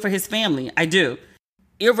I feel for his family. I do.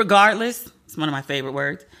 Irregardless, it's one of my favorite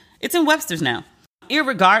words. It's in Webster's now.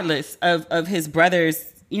 Irregardless of his brother's,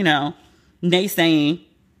 naysaying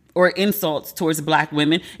or insults towards black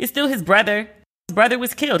women, it's still his brother. His brother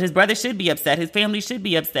was killed. His brother should be upset. His family should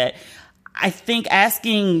be upset. I think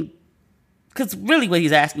because really what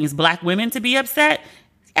he's asking is black women to be upset,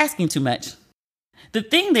 asking too much. The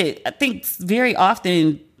thing that I think very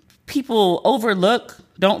often people overlook,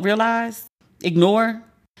 don't realize, ignore,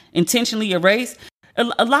 intentionally erase,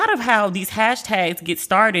 a lot of how these hashtags get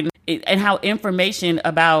started and how information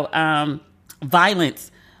about violence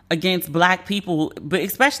against black people, but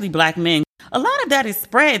especially black men, a lot of that is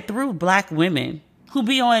spread through black women who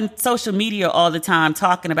be on social media all the time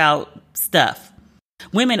talking about stuff.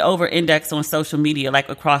 Women over-index on social media, like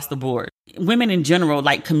across the board. Women in general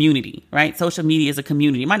like community, right? Social media is a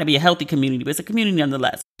community. It might not be a healthy community, but it's a community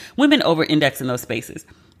nonetheless. Women over-index in those spaces.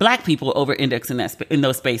 Black people over-index in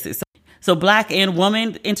those spaces. So black and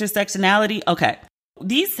woman intersectionality, okay.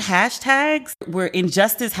 These hashtags where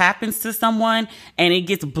injustice happens to someone and it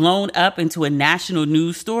gets blown up into a national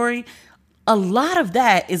news story, a lot of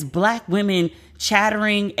that is black women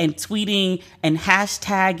chattering and tweeting and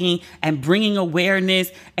hashtagging and bringing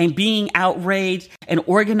awareness and being outraged and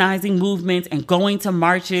organizing movements and going to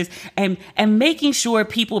marches and making sure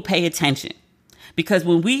people pay attention. Because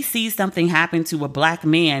when we see something happen to a Black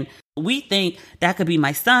man, we think that could be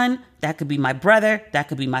my son, that could be my brother, that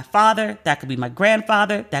could be my father, that could be my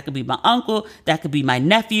grandfather, that could be my uncle, that could be my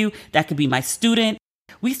nephew, that could be my student.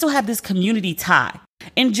 We still have this community tie.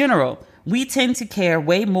 In general, we tend to care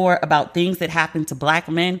way more about things that happen to Black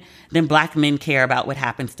men than Black men care about what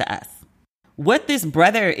happens to us. What this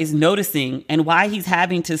brother is noticing and why he's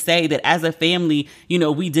having to say that as a family,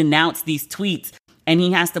 we denounce these tweets, and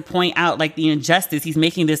he has to point out like the injustice, he's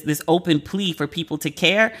making this open plea for people to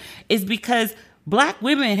care, is because Black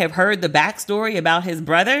women have heard the backstory about his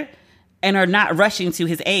brother and are not rushing to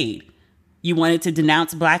his aid. You wanted to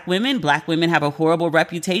denounce Black women. Black women have a horrible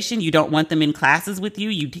reputation. You don't want them in classes with you.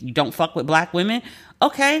 You don't fuck with Black women.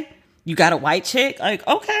 Okay. You got a white chick? Like,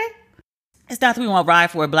 okay. It's not that we want to ride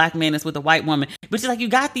for a Black man that's with a white woman. But it's like, you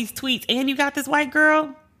got these tweets and you got this white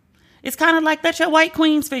girl. It's kind of like, let your white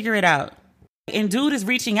queens figure it out. And dude is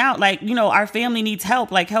reaching out like, our family needs help.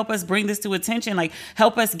 Like, help us bring this to attention. Like,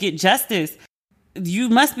 help us get justice. You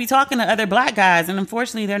must be talking to other Black guys. And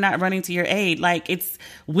unfortunately, they're not running to your aid. Like, it's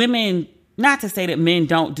women. Not to say that men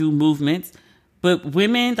don't do movements, but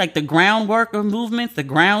women, like the groundwork of movements, the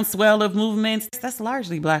groundswell of movements, that's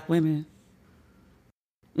largely Black women.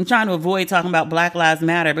 I'm trying to avoid talking about Black Lives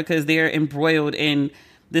Matter because they're embroiled in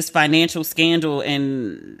this financial scandal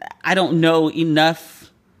and I don't know enough.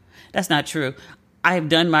 That's not true. I have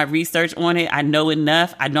done my research on it. I know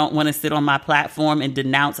enough. I don't want to sit on my platform and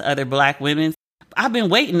denounce other Black women. I've been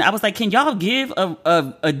waiting. I was like, can y'all give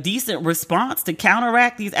a decent response to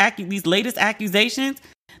counteract these latest accusations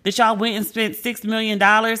that y'all went and spent $6 million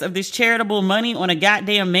of this charitable money on a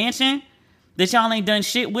goddamn mansion that y'all ain't done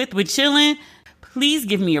shit with chilling? Please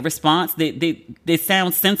give me a response that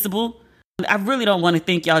sounds sensible. I really don't want to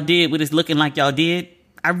think y'all did what it's looking like y'all did.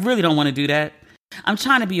 I really don't want to do that. I'm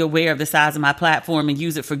trying to be aware of the size of my platform and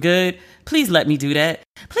use it for good. Please let me do that.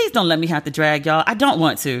 Please don't let me have to drag y'all. I don't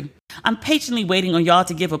want to. I'm patiently waiting on y'all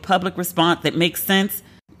to give a public response that makes sense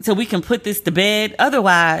so we can put this to bed.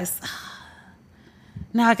 Otherwise,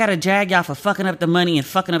 now I got to drag y'all for fucking up the money and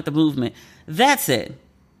fucking up the movement. That's it.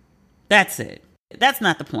 That's it. That's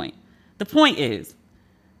not the point. The point is,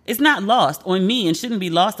 it's not lost on me and shouldn't be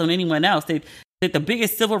lost on anyone else that the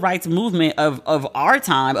biggest civil rights movement of our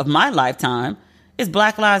time, of my lifetime, is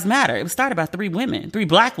Black Lives Matter. It was started by three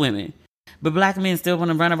Black women. But Black men still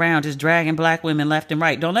want to run around just dragging Black women left and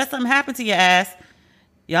right. Don't let something happen to your ass.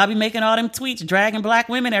 Y'all be making all them tweets dragging Black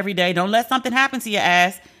women every day. Don't let something happen to your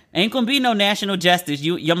ass. Ain't gonna be no national justice.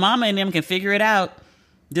 Your mama and them can figure it out.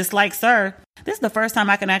 Just like Sir. This is the first time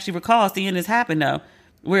I can actually recall seeing this happen though.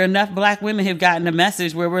 Where enough Black women have gotten a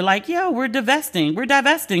message where we're like, yo, we're divesting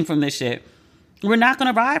from this shit. We're not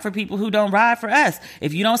gonna ride for people who don't ride for us.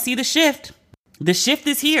 If you don't see the shift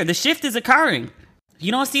is here. The shift is occurring.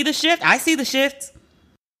 You don't see the shift? I see the shift.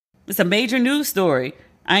 It's a major news story.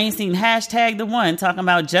 I ain't seen hashtag the one talking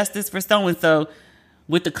about justice for so-and-so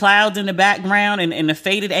with the clouds in the background and the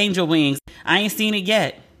faded angel wings. I ain't seen it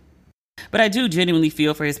yet. But I do genuinely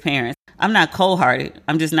feel for his parents. I'm not cold-hearted.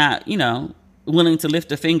 I'm just not, willing to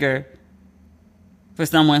lift a finger for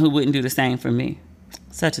someone who wouldn't do the same for me.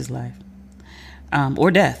 Such is life. Or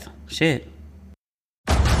death. Shit.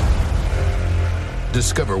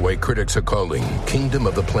 Discover why critics are calling Kingdom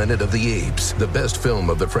of the Planet of the Apes the best film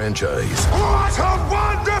of the franchise. What a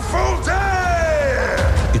wonderful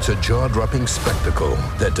day! It's a jaw-dropping spectacle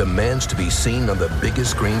that demands to be seen on the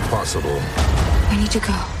biggest screen possible. I need to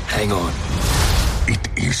go. Hang on. It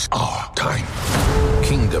is our time.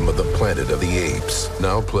 Kingdom of the Planet of the Apes.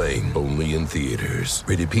 Now playing only in theaters.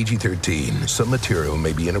 Rated PG-13. Some material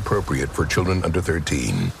may be inappropriate for children under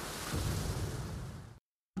 13.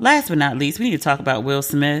 Last but not least, we need to talk about Will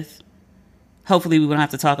Smith. Hopefully we won't have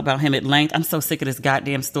to talk about him at length. I'm so sick of this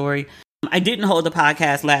goddamn story. I didn't hold the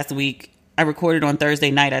podcast last week. I recorded on Thursday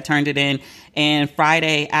night. I turned it in. And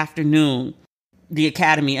Friday afternoon, the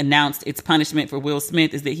Academy announced its punishment for Will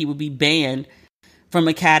Smith is that he would be banned from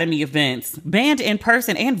Academy events. Banned in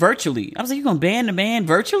person and virtually. I was like, you going to ban the man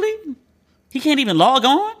virtually? He can't even log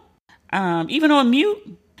on? Even on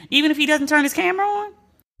mute? Even if he doesn't turn his camera on?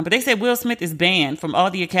 But they said Will Smith is banned from all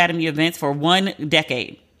the Academy events for 1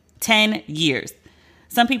 decade, 10 years.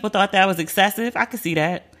 Some people thought that was excessive. I could see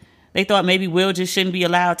that. They thought maybe Will just shouldn't be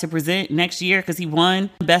allowed to present next year because he won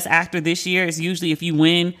Best Actor this year. It's usually if you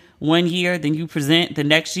win 1 year, then you present the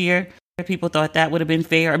next year. People thought that would have been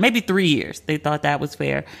fair. Or maybe 3 years. They thought that was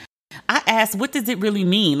fair. I asked, what does it really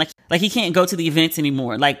mean? Like he can't go to the events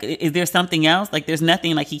anymore. Like, is there something else? Like, there's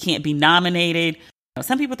nothing, like he can't be nominated.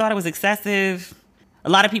 Some people thought it was excessive. A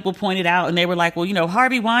lot of people pointed out and they were like, well, you know,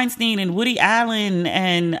 Harvey Weinstein and Woody Allen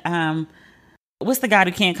and what's the guy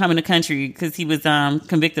who can't come in the country because he was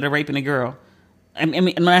convicted of raping a girl? I mean,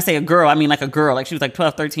 when I say a girl, I mean like a girl. Like she was like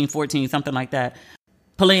 12, 13, 14, something like that.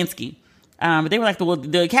 Polanski. But they were like, well,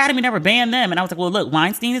 the Academy never banned them. And I was like, well, look,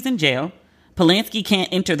 Weinstein is in jail. Polanski can't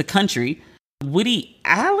enter the country. Woody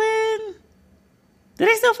Allen? Do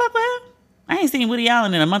they still fuck with him? I ain't seen Woody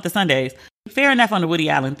Allen in a month of Sundays. Fair enough on the Woody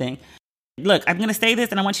Allen thing. Look, I'm going to say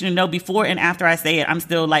this and I want you to know before and after I say it, I'm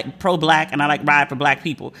still like pro-black and I like ride for black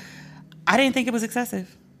people. I didn't think it was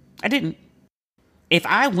excessive. I didn't. If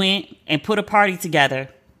I went and put a party together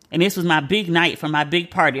and this was my big night for my big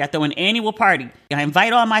party, I throw an annual party. I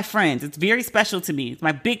invite all my friends. It's very special to me. It's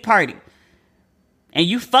my big party. And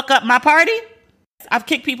you fuck up my party? I've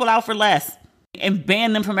kicked people out for less and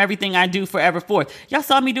banned them from everything I do forever forth. Y'all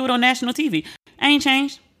saw me do it on national TV. I ain't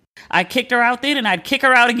changed. I kicked her out then and I'd kick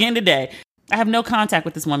her out again today. I have no contact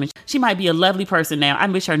with this woman. She might be a lovely person now. I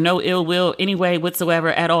wish her no ill will anyway whatsoever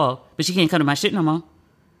at all. But she can't come to my shit no more.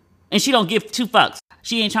 And she don't give two fucks.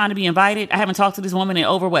 She ain't trying to be invited. I haven't talked to this woman in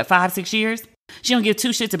over, 5-6 years? She don't give two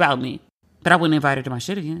shits about me. But I wouldn't invite her to my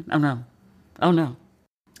shit again. Oh, no. Oh, no.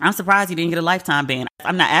 I'm surprised he didn't get a lifetime ban.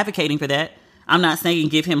 I'm not advocating for that. I'm not saying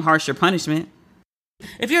give him harsher punishment.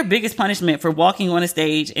 If your biggest punishment for walking on a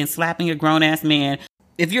stage and slapping a grown-ass man,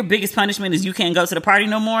 if your biggest punishment is you can't go to the party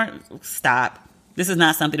no more, stop. This is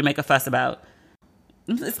not something to make a fuss about.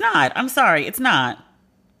 It's not. I'm sorry. It's not.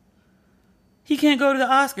 He can't go to the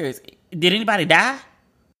Oscars. Did anybody die?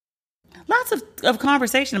 Lots of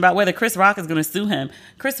conversation about whether Chris Rock is going to sue him.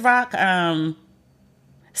 Chris Rock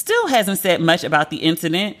still hasn't said much about the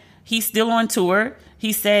incident. He's still on tour.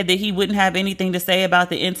 He said that he wouldn't have anything to say about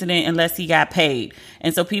the incident unless he got paid.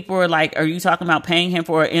 And so people are like, are you talking about paying him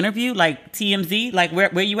for an interview? Like TMZ? Like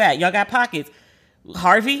where you at? Y'all got pockets.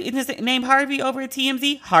 Harvey? Isn't his name Harvey over at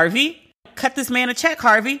TMZ? Harvey? Cut this man a check,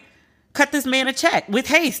 Harvey. Cut this man a check with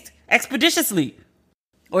haste, expeditiously.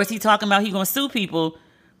 Or is he talking about he going to sue people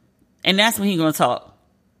and that's when he going to talk?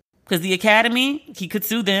 Because the Academy, he could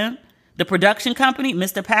sue them. The production company,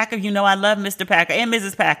 Mr. Packer, you know I love Mr. Packer and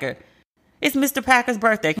Mrs. Packer. It's Mr. Packer's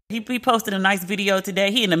birthday. He posted a nice video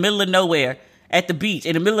today. He in the middle of nowhere at the beach,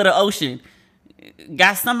 in the middle of the ocean.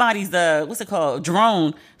 Got somebody's,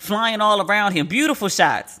 drone flying all around him. Beautiful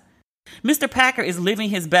shots. Mr. Packer is living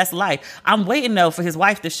his best life. I'm waiting, though, for his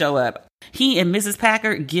wife to show up. He and Mrs.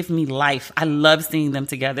 Packer give me life. I love seeing them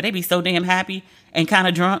together. They be so damn happy and kind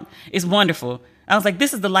of drunk. It's wonderful. I was like,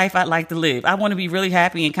 this is the life I'd like to live. I want to be really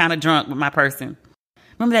happy and kind of drunk with my person.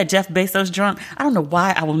 Remember that Jeff Bezos drunk? I don't know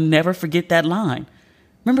why I will never forget that line.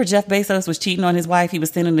 Remember Jeff Bezos was cheating on his wife? He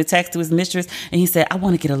was sending a text to his mistress and he said, I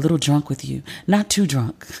want to get a little drunk with you. Not too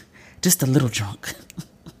drunk, just a little drunk.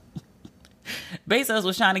 Bezos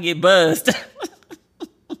was trying to get buzzed.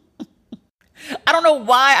 I don't know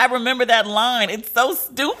why I remember that line. It's so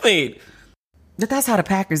stupid. But that's how the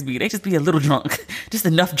Packers be. They just be a little drunk, just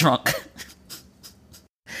enough drunk.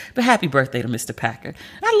 But happy birthday to Mr. Packer.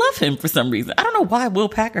 I love him for some reason. I don't know why Will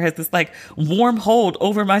Packer has this like warm hold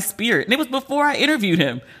over my spirit. And it was before I interviewed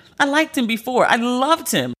him. I liked him before. I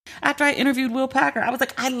loved him. After I interviewed Will Packer, I was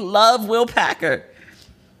like, I love Will Packer.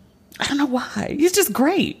 I don't know why. He's just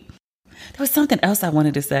great. There was something else I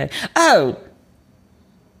wanted to say. Oh,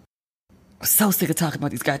 I'm so sick of talking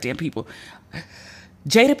about these goddamn people.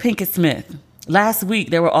 Jada Pinkett Smith. Last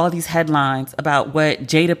week, there were all these headlines about what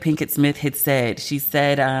Jada Pinkett Smith had said. She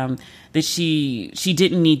said that she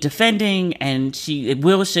didn't need defending and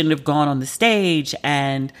Will shouldn't have gone on the stage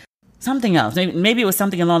and something else. Maybe it was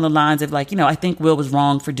something along the lines of like, I think Will was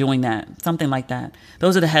wrong for doing that. Something like that.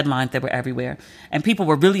 Those are the headlines that were everywhere. And people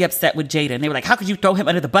were really upset with Jada. And they were like, how could you throw him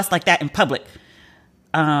under the bus like that in public?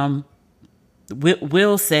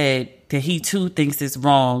 Will said that he too thinks it's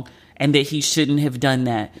wrong and that he shouldn't have done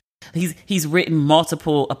that. He's written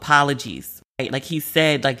multiple apologies. Right? Like he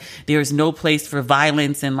said, like there's no place for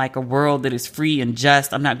violence in like a world that is free and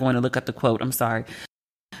just. I'm not going to look up the quote. I'm sorry.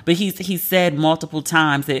 But he said multiple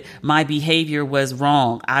times that my behavior was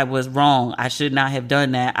wrong. I was wrong. I should not have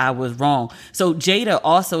done that. I was wrong. So Jada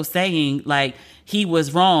also saying like he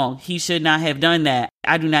was wrong. He should not have done that.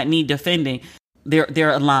 I do not need defending.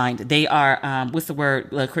 They're aligned. They are, what's the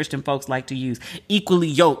word Christian folks like to use? Equally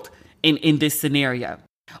yoked in this scenario.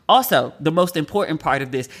 Also, the most important part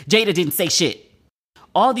of this, Jada didn't say shit.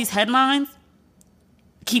 All these headlines,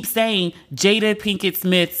 keep saying Jada Pinkett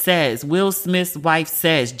Smith says, Will Smith's wife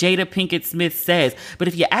says, Jada Pinkett Smith says. But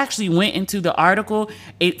if you actually went into the article,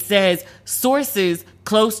 it says sources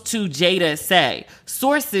close to Jada say.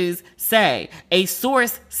 Sources say. A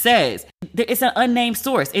source says. It's an unnamed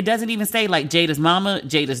source. It doesn't even say like Jada's mama,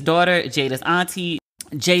 Jada's daughter, Jada's auntie,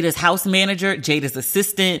 Jada's house manager, Jada's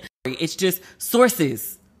assistant. It's just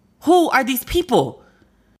sources. Who are these people?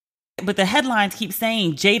 But the headlines keep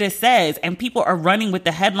saying Jada says, and people are running with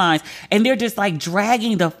the headlines, and they're just like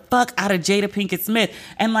dragging the fuck out of Jada Pinkett Smith.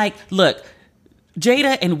 And like, look,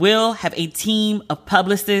 Jada and Will have a team of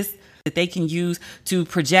publicists that they can use to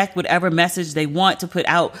project whatever message they want, to put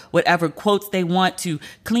out whatever quotes they want, to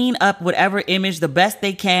clean up whatever image the best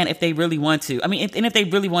they can if they really want to. I mean, if they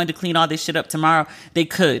really wanted to clean all this shit up tomorrow, they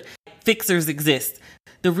could. Fixers exist.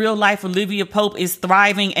 The real life Olivia Pope is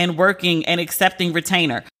thriving and working and accepting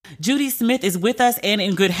retainer. Judy Smith is with us and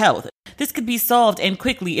in good health. This could be solved and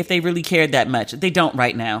quickly if they really cared that much. They don't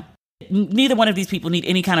right now. Neither one of these people need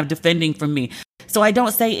any kind of defending from me. So I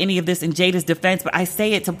don't say any of this in Jada's defense, but I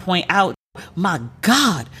say it to point out, my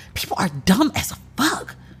God, people are dumb as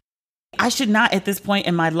fuck. I should not at this point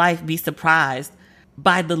in my life be surprised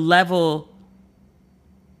by the level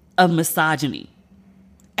of misogyny.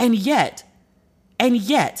 And yet,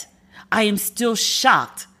 I am still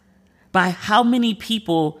shocked by how many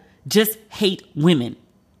people just hate women.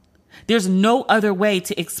 There's no other way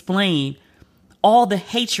to explain all the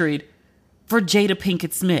hatred for Jada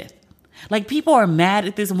Pinkett Smith. Like, people are mad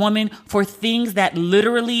at this woman for things that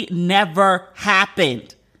literally never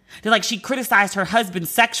happened. They're like, she criticized her husband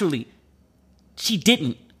sexually. She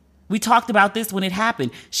didn't. We talked about this when it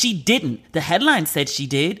happened. She didn't. The headline said she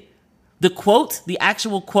did. The quote, the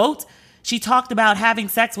actual quote, she talked about having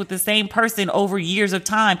sex with the same person over years of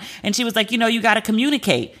time. And she was like, you got to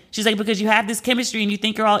communicate. She's like, because you have this chemistry and you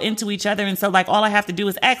think you're all into each other. And so like, all I have to do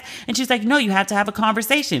is X. And she's like, no, you have to have a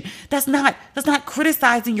conversation. That's not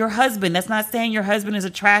criticizing your husband. That's not saying your husband is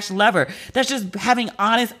a trash lover. That's just having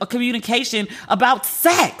honest communication about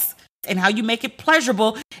sex and how you make it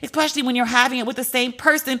pleasurable, especially when you're having it with the same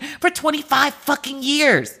person for 25 fucking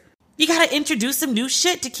years. You got to introduce some new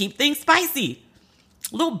shit to keep things spicy.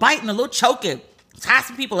 A little biting, a little choking, tie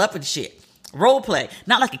some people up and shit. Role play,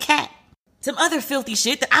 not like a cat. Some other filthy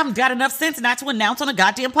shit that I've got enough sense not to announce on a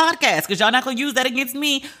goddamn podcast, because y'all not going to use that against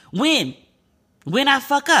me when I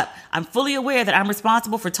fuck up. I'm fully aware that I'm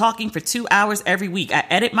responsible for talking for 2 hours every week. I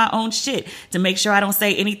edit my own shit to make sure I don't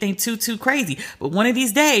say anything too crazy. But one of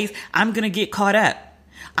these days, I'm going to get caught up.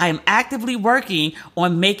 I am actively working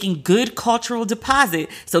on making good cultural deposit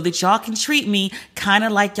so that y'all can treat me kind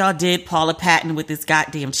of like y'all did Paula Patton with this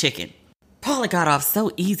goddamn chicken. Paula got off so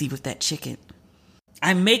easy with that chicken.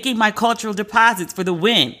 I'm making my cultural deposits for the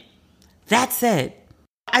win. That said,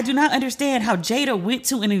 I do not understand how Jada went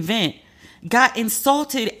to an event, got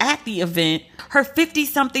insulted at the event, her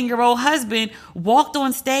 50-something-year-old husband walked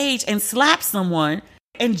on stage and slapped someone,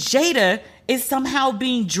 and Jada is somehow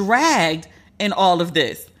being dragged in all of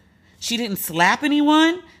this. She didn't slap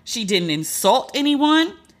anyone. She didn't insult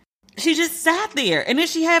anyone. She just sat there. And if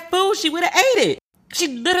she had food, she would have ate it. She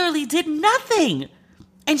literally did nothing.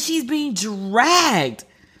 And she's being dragged.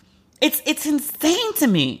 It's insane to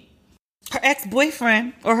me. Her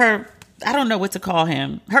ex-boyfriend, or her, I don't know what to call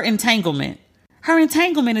him, her entanglement. Her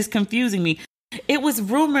entanglement is confusing me. It was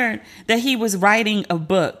rumored that he was writing a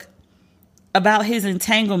book about his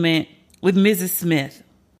entanglement with Mrs. Smith.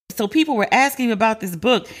 So people were asking him about this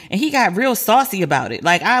book, and he got real saucy about it.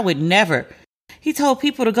 Like, I would never. He told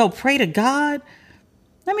people to go pray to God.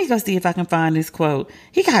 Let me go see if I can find this quote.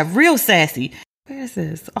 He got real sassy. Where is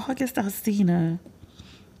this? August Alsina.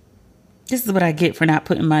 This is what I get for not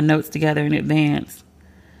putting my notes together in advance.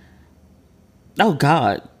 Oh,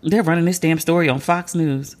 God. They're running this damn story on Fox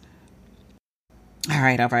News. All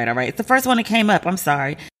right. It's the first one that came up. I'm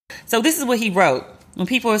sorry. So this is what he wrote. When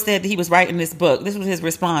people said that he was writing this book, this was his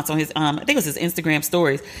response on his, I think it was his Instagram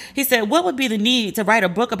stories. He said, what would be the need to write a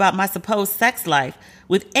book about my supposed sex life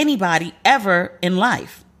with anybody ever in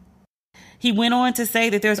life? He went on to say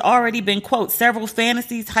that there's already been, quote, several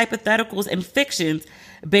fantasies, hypotheticals, and fictions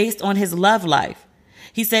based on his love life.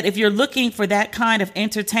 He said, if you're looking for that kind of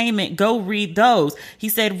entertainment, go read those. He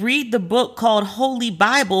said, read the book called Holy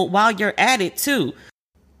Bible while you're at it, too.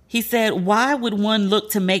 He said, why would one look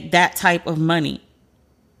to make that type of money?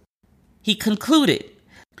 He concluded,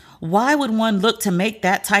 why would one look to make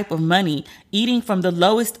that type of money eating from the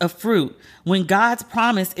lowest of fruit when God's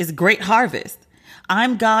promise is great harvest?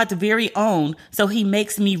 I'm God's very own, so he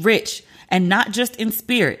makes me rich, and not just in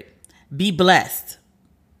spirit. Be blessed.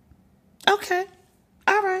 Okay.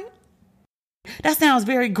 All right. That sounds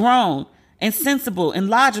very grown and sensible and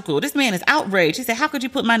logical. This man is outraged. He said, how could you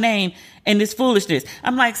put my name in this foolishness?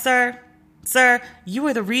 I'm like, sir, you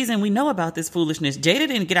are the reason we know about this foolishness. Jada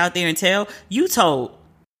didn't get out there and tell. You told.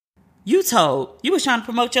 You was trying to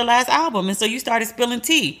promote your last album, and so you started spilling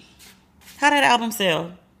tea. How did that album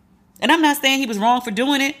sell? And I'm not saying he was wrong for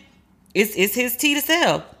doing it. It's his tea to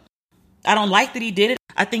sell. I don't like that he did it.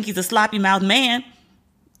 I think he's a sloppy mouthed man.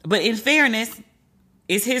 But in fairness,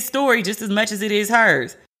 it's his story just as much as it is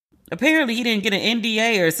hers. Apparently he didn't get an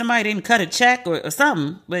NDA or somebody didn't cut a check or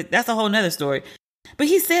something, but that's a whole nother story. But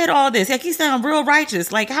he said all this. Like, he sounded real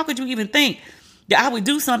righteous. Like, how could you even think that I would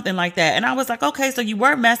do something like that? And I was like, okay, so you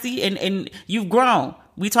were messy and you've grown.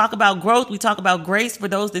 We talk about growth. We talk about grace for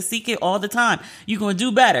those that seek it all the time. You're going to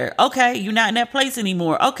do better. Okay, you're not in that place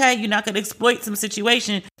anymore. Okay, you're not going to exploit some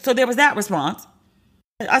situation. So there was that response.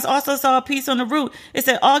 I also saw a piece on The Root. It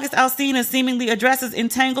said, August Alsina seemingly addresses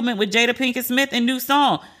entanglement with Jada Pinkett Smith in new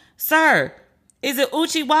song. Sir, is it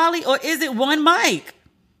Uchi Wally or is it One Mic?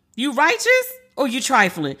 You righteous or you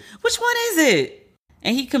trifling? Which one is it?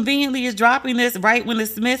 And he conveniently is dropping this right when the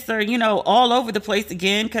Smiths are, all over the place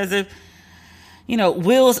again because of,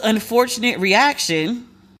 Will's unfortunate reaction.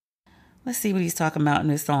 Let's see what he's talking about in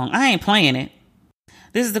this song. I ain't playing it.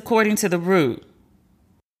 This is according to The Root.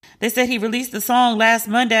 They said he released the song last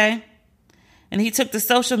Monday and he took to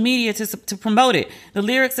social media to promote it. The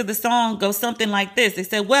lyrics of the song go something like this. They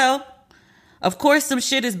said, well, of course some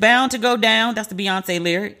shit is bound to go down. That's the Beyonce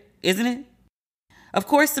lyric, isn't it? Of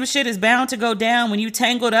course some shit is bound to go down when you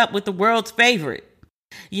tangled up with the world's favorite.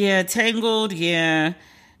 Yeah, tangled, yeah.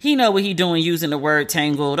 He know what he doing using the word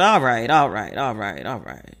tangled. All right.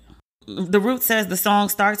 The Root says the song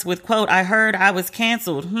starts with, quote, I heard I was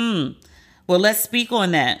canceled. Well, let's speak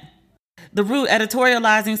on that. The Root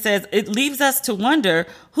editorializing says it leaves us to wonder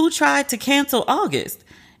who tried to cancel August.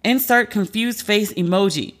 Insert confused face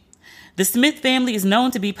emoji. The Smith family is known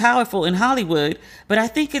to be powerful in Hollywood, but I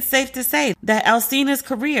think it's safe to say that Alsina's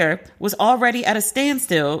career was already at a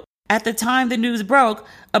standstill at the time the news broke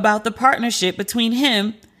about the partnership between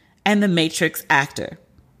him and the Matrix actor.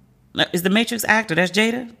 Is the Matrix actor, that's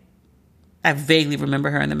Jada? I vaguely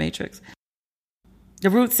remember her in the Matrix. The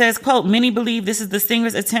Root says, quote, many believe this is the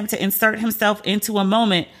singer's attempt to insert himself into a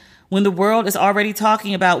moment when the world is already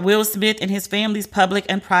talking about Will Smith and his family's public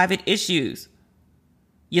and private issues.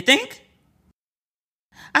 You think?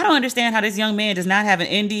 I don't understand how this young man does not have an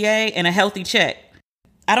NDA and a healthy check.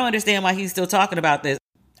 I don't understand why he's still talking about this.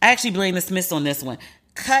 I actually blame the Smiths on this one.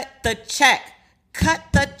 Cut the check. Cut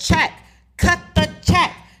the check. Cut the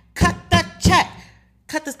check. Cut the check.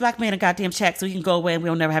 Cut this black man a goddamn check so he can go away and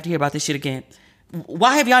we'll never have to hear about this shit again.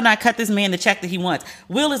 Why have y'all not cut this man the check that he wants?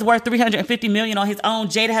 Will is worth $350 million on his own.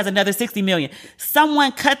 Jada has another $60 million.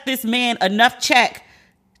 Someone cut this man enough check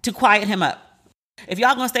to quiet him up. If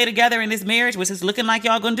y'all gonna stay together in this marriage, which is looking like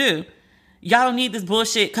y'all gonna do, y'all don't need this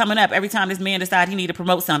bullshit coming up every time this man decides he need to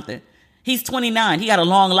promote something. He's 29. He got a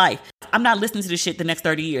long life. I'm not listening to this shit the next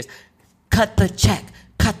 30 years. Cut the check.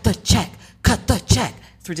 Cut the check. Cut the check.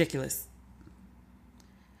 It's ridiculous.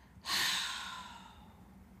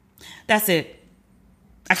 That's it.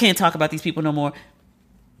 I can't talk about these people no more.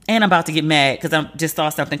 And I'm about to get mad because I just saw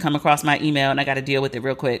something come across my email and I got to deal with it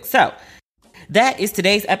real quick. So that is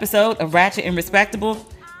today's episode of Ratchet and Respectable.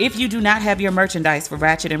 If you do not have your merchandise for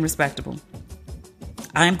Ratchet and Respectable,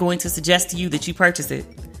 I'm going to suggest to you that you purchase it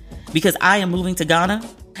because I am moving to Ghana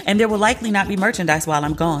and there will likely not be merchandise while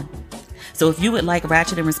I'm gone. So if you would like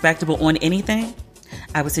Ratchet and Respectable on anything,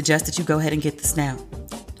 I would suggest that you go ahead and get this now.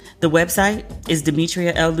 The website is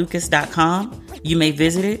DemetriaLLucas.com. You may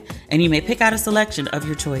visit it and you may pick out a selection of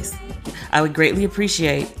your choice. I would greatly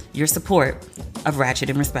appreciate your support of Ratchet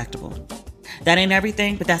and Respectable. That ain't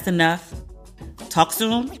everything, but that's enough. Talk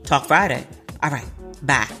soon. Talk Friday. All right.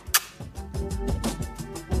 Bye.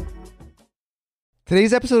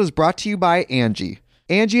 Today's episode is brought to you by Angie.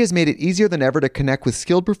 Angie has made it easier than ever to connect with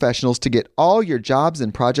skilled professionals to get all your jobs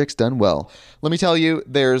and projects done well. Let me tell you,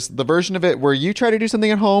 there's the version of it where you try to do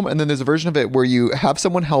something at home, and then there's a version of it where you have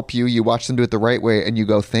someone help you, you watch them do it the right way, and you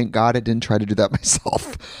go, thank God I didn't try to do that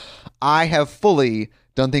myself. I have fully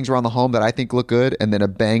done things around the home that I think look good, and then a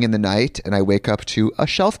bang in the night, and I wake up to a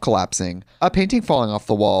shelf collapsing, a painting falling off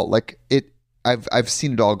the wall. I've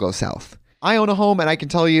seen it all go south. I own a home, and I can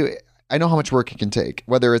tell you, I know how much work it can take.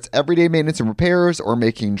 Whether it's everyday maintenance and repairs or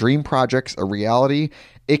making dream projects a reality,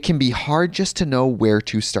 it can be hard just to know where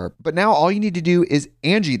to start. But now all you need to do is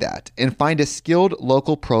Angie that and find a skilled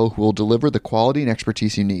local pro who will deliver the quality and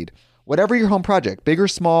expertise you need. Whatever your home project, big or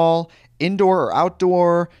small, indoor or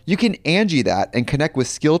outdoor, you can Angie that and connect with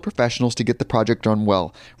skilled professionals to get the project done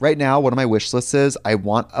well. Right now, one of my wish lists is I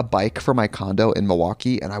want a bike for my condo in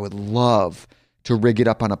Milwaukee, and I would love to rig it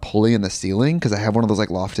up on a pulley in the ceiling because I have one of those like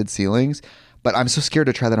lofted ceilings, but I'm so scared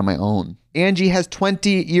to try that on my own. Angie has 20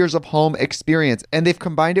 years of home experience, and they've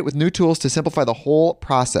combined it with new tools to simplify the whole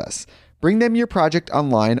process. Bring them your project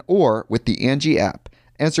online or with the Angie app.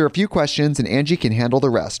 Answer a few questions and Angie can handle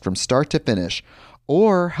the rest from start to finish,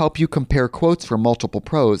 or help you compare quotes from multiple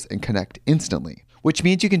pros and connect instantly, which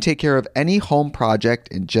means you can take care of any home project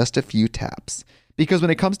in just a few taps. Because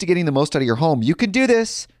when it comes to getting the most out of your home, you can do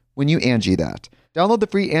this when you Angie that. Download the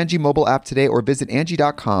free Angie mobile app today or visit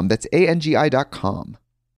Angie.com. That's ANGI.com.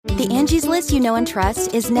 The Angie's List you know and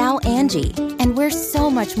trust is now Angie, and we're so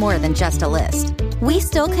much more than just a list. We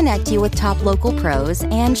still connect you with top local pros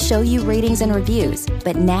and show you ratings and reviews,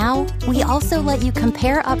 but now we also let you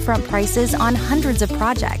compare upfront prices on hundreds of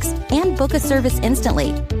projects and book a service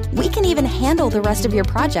instantly. We can even handle the rest of your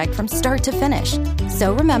project from start to finish.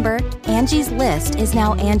 So remember, Angie's List is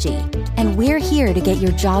now Angie, and we're here to get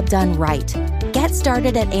your job done right. Get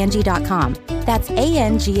started at Angie.com. That's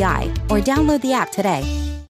ANGI, or download the app today.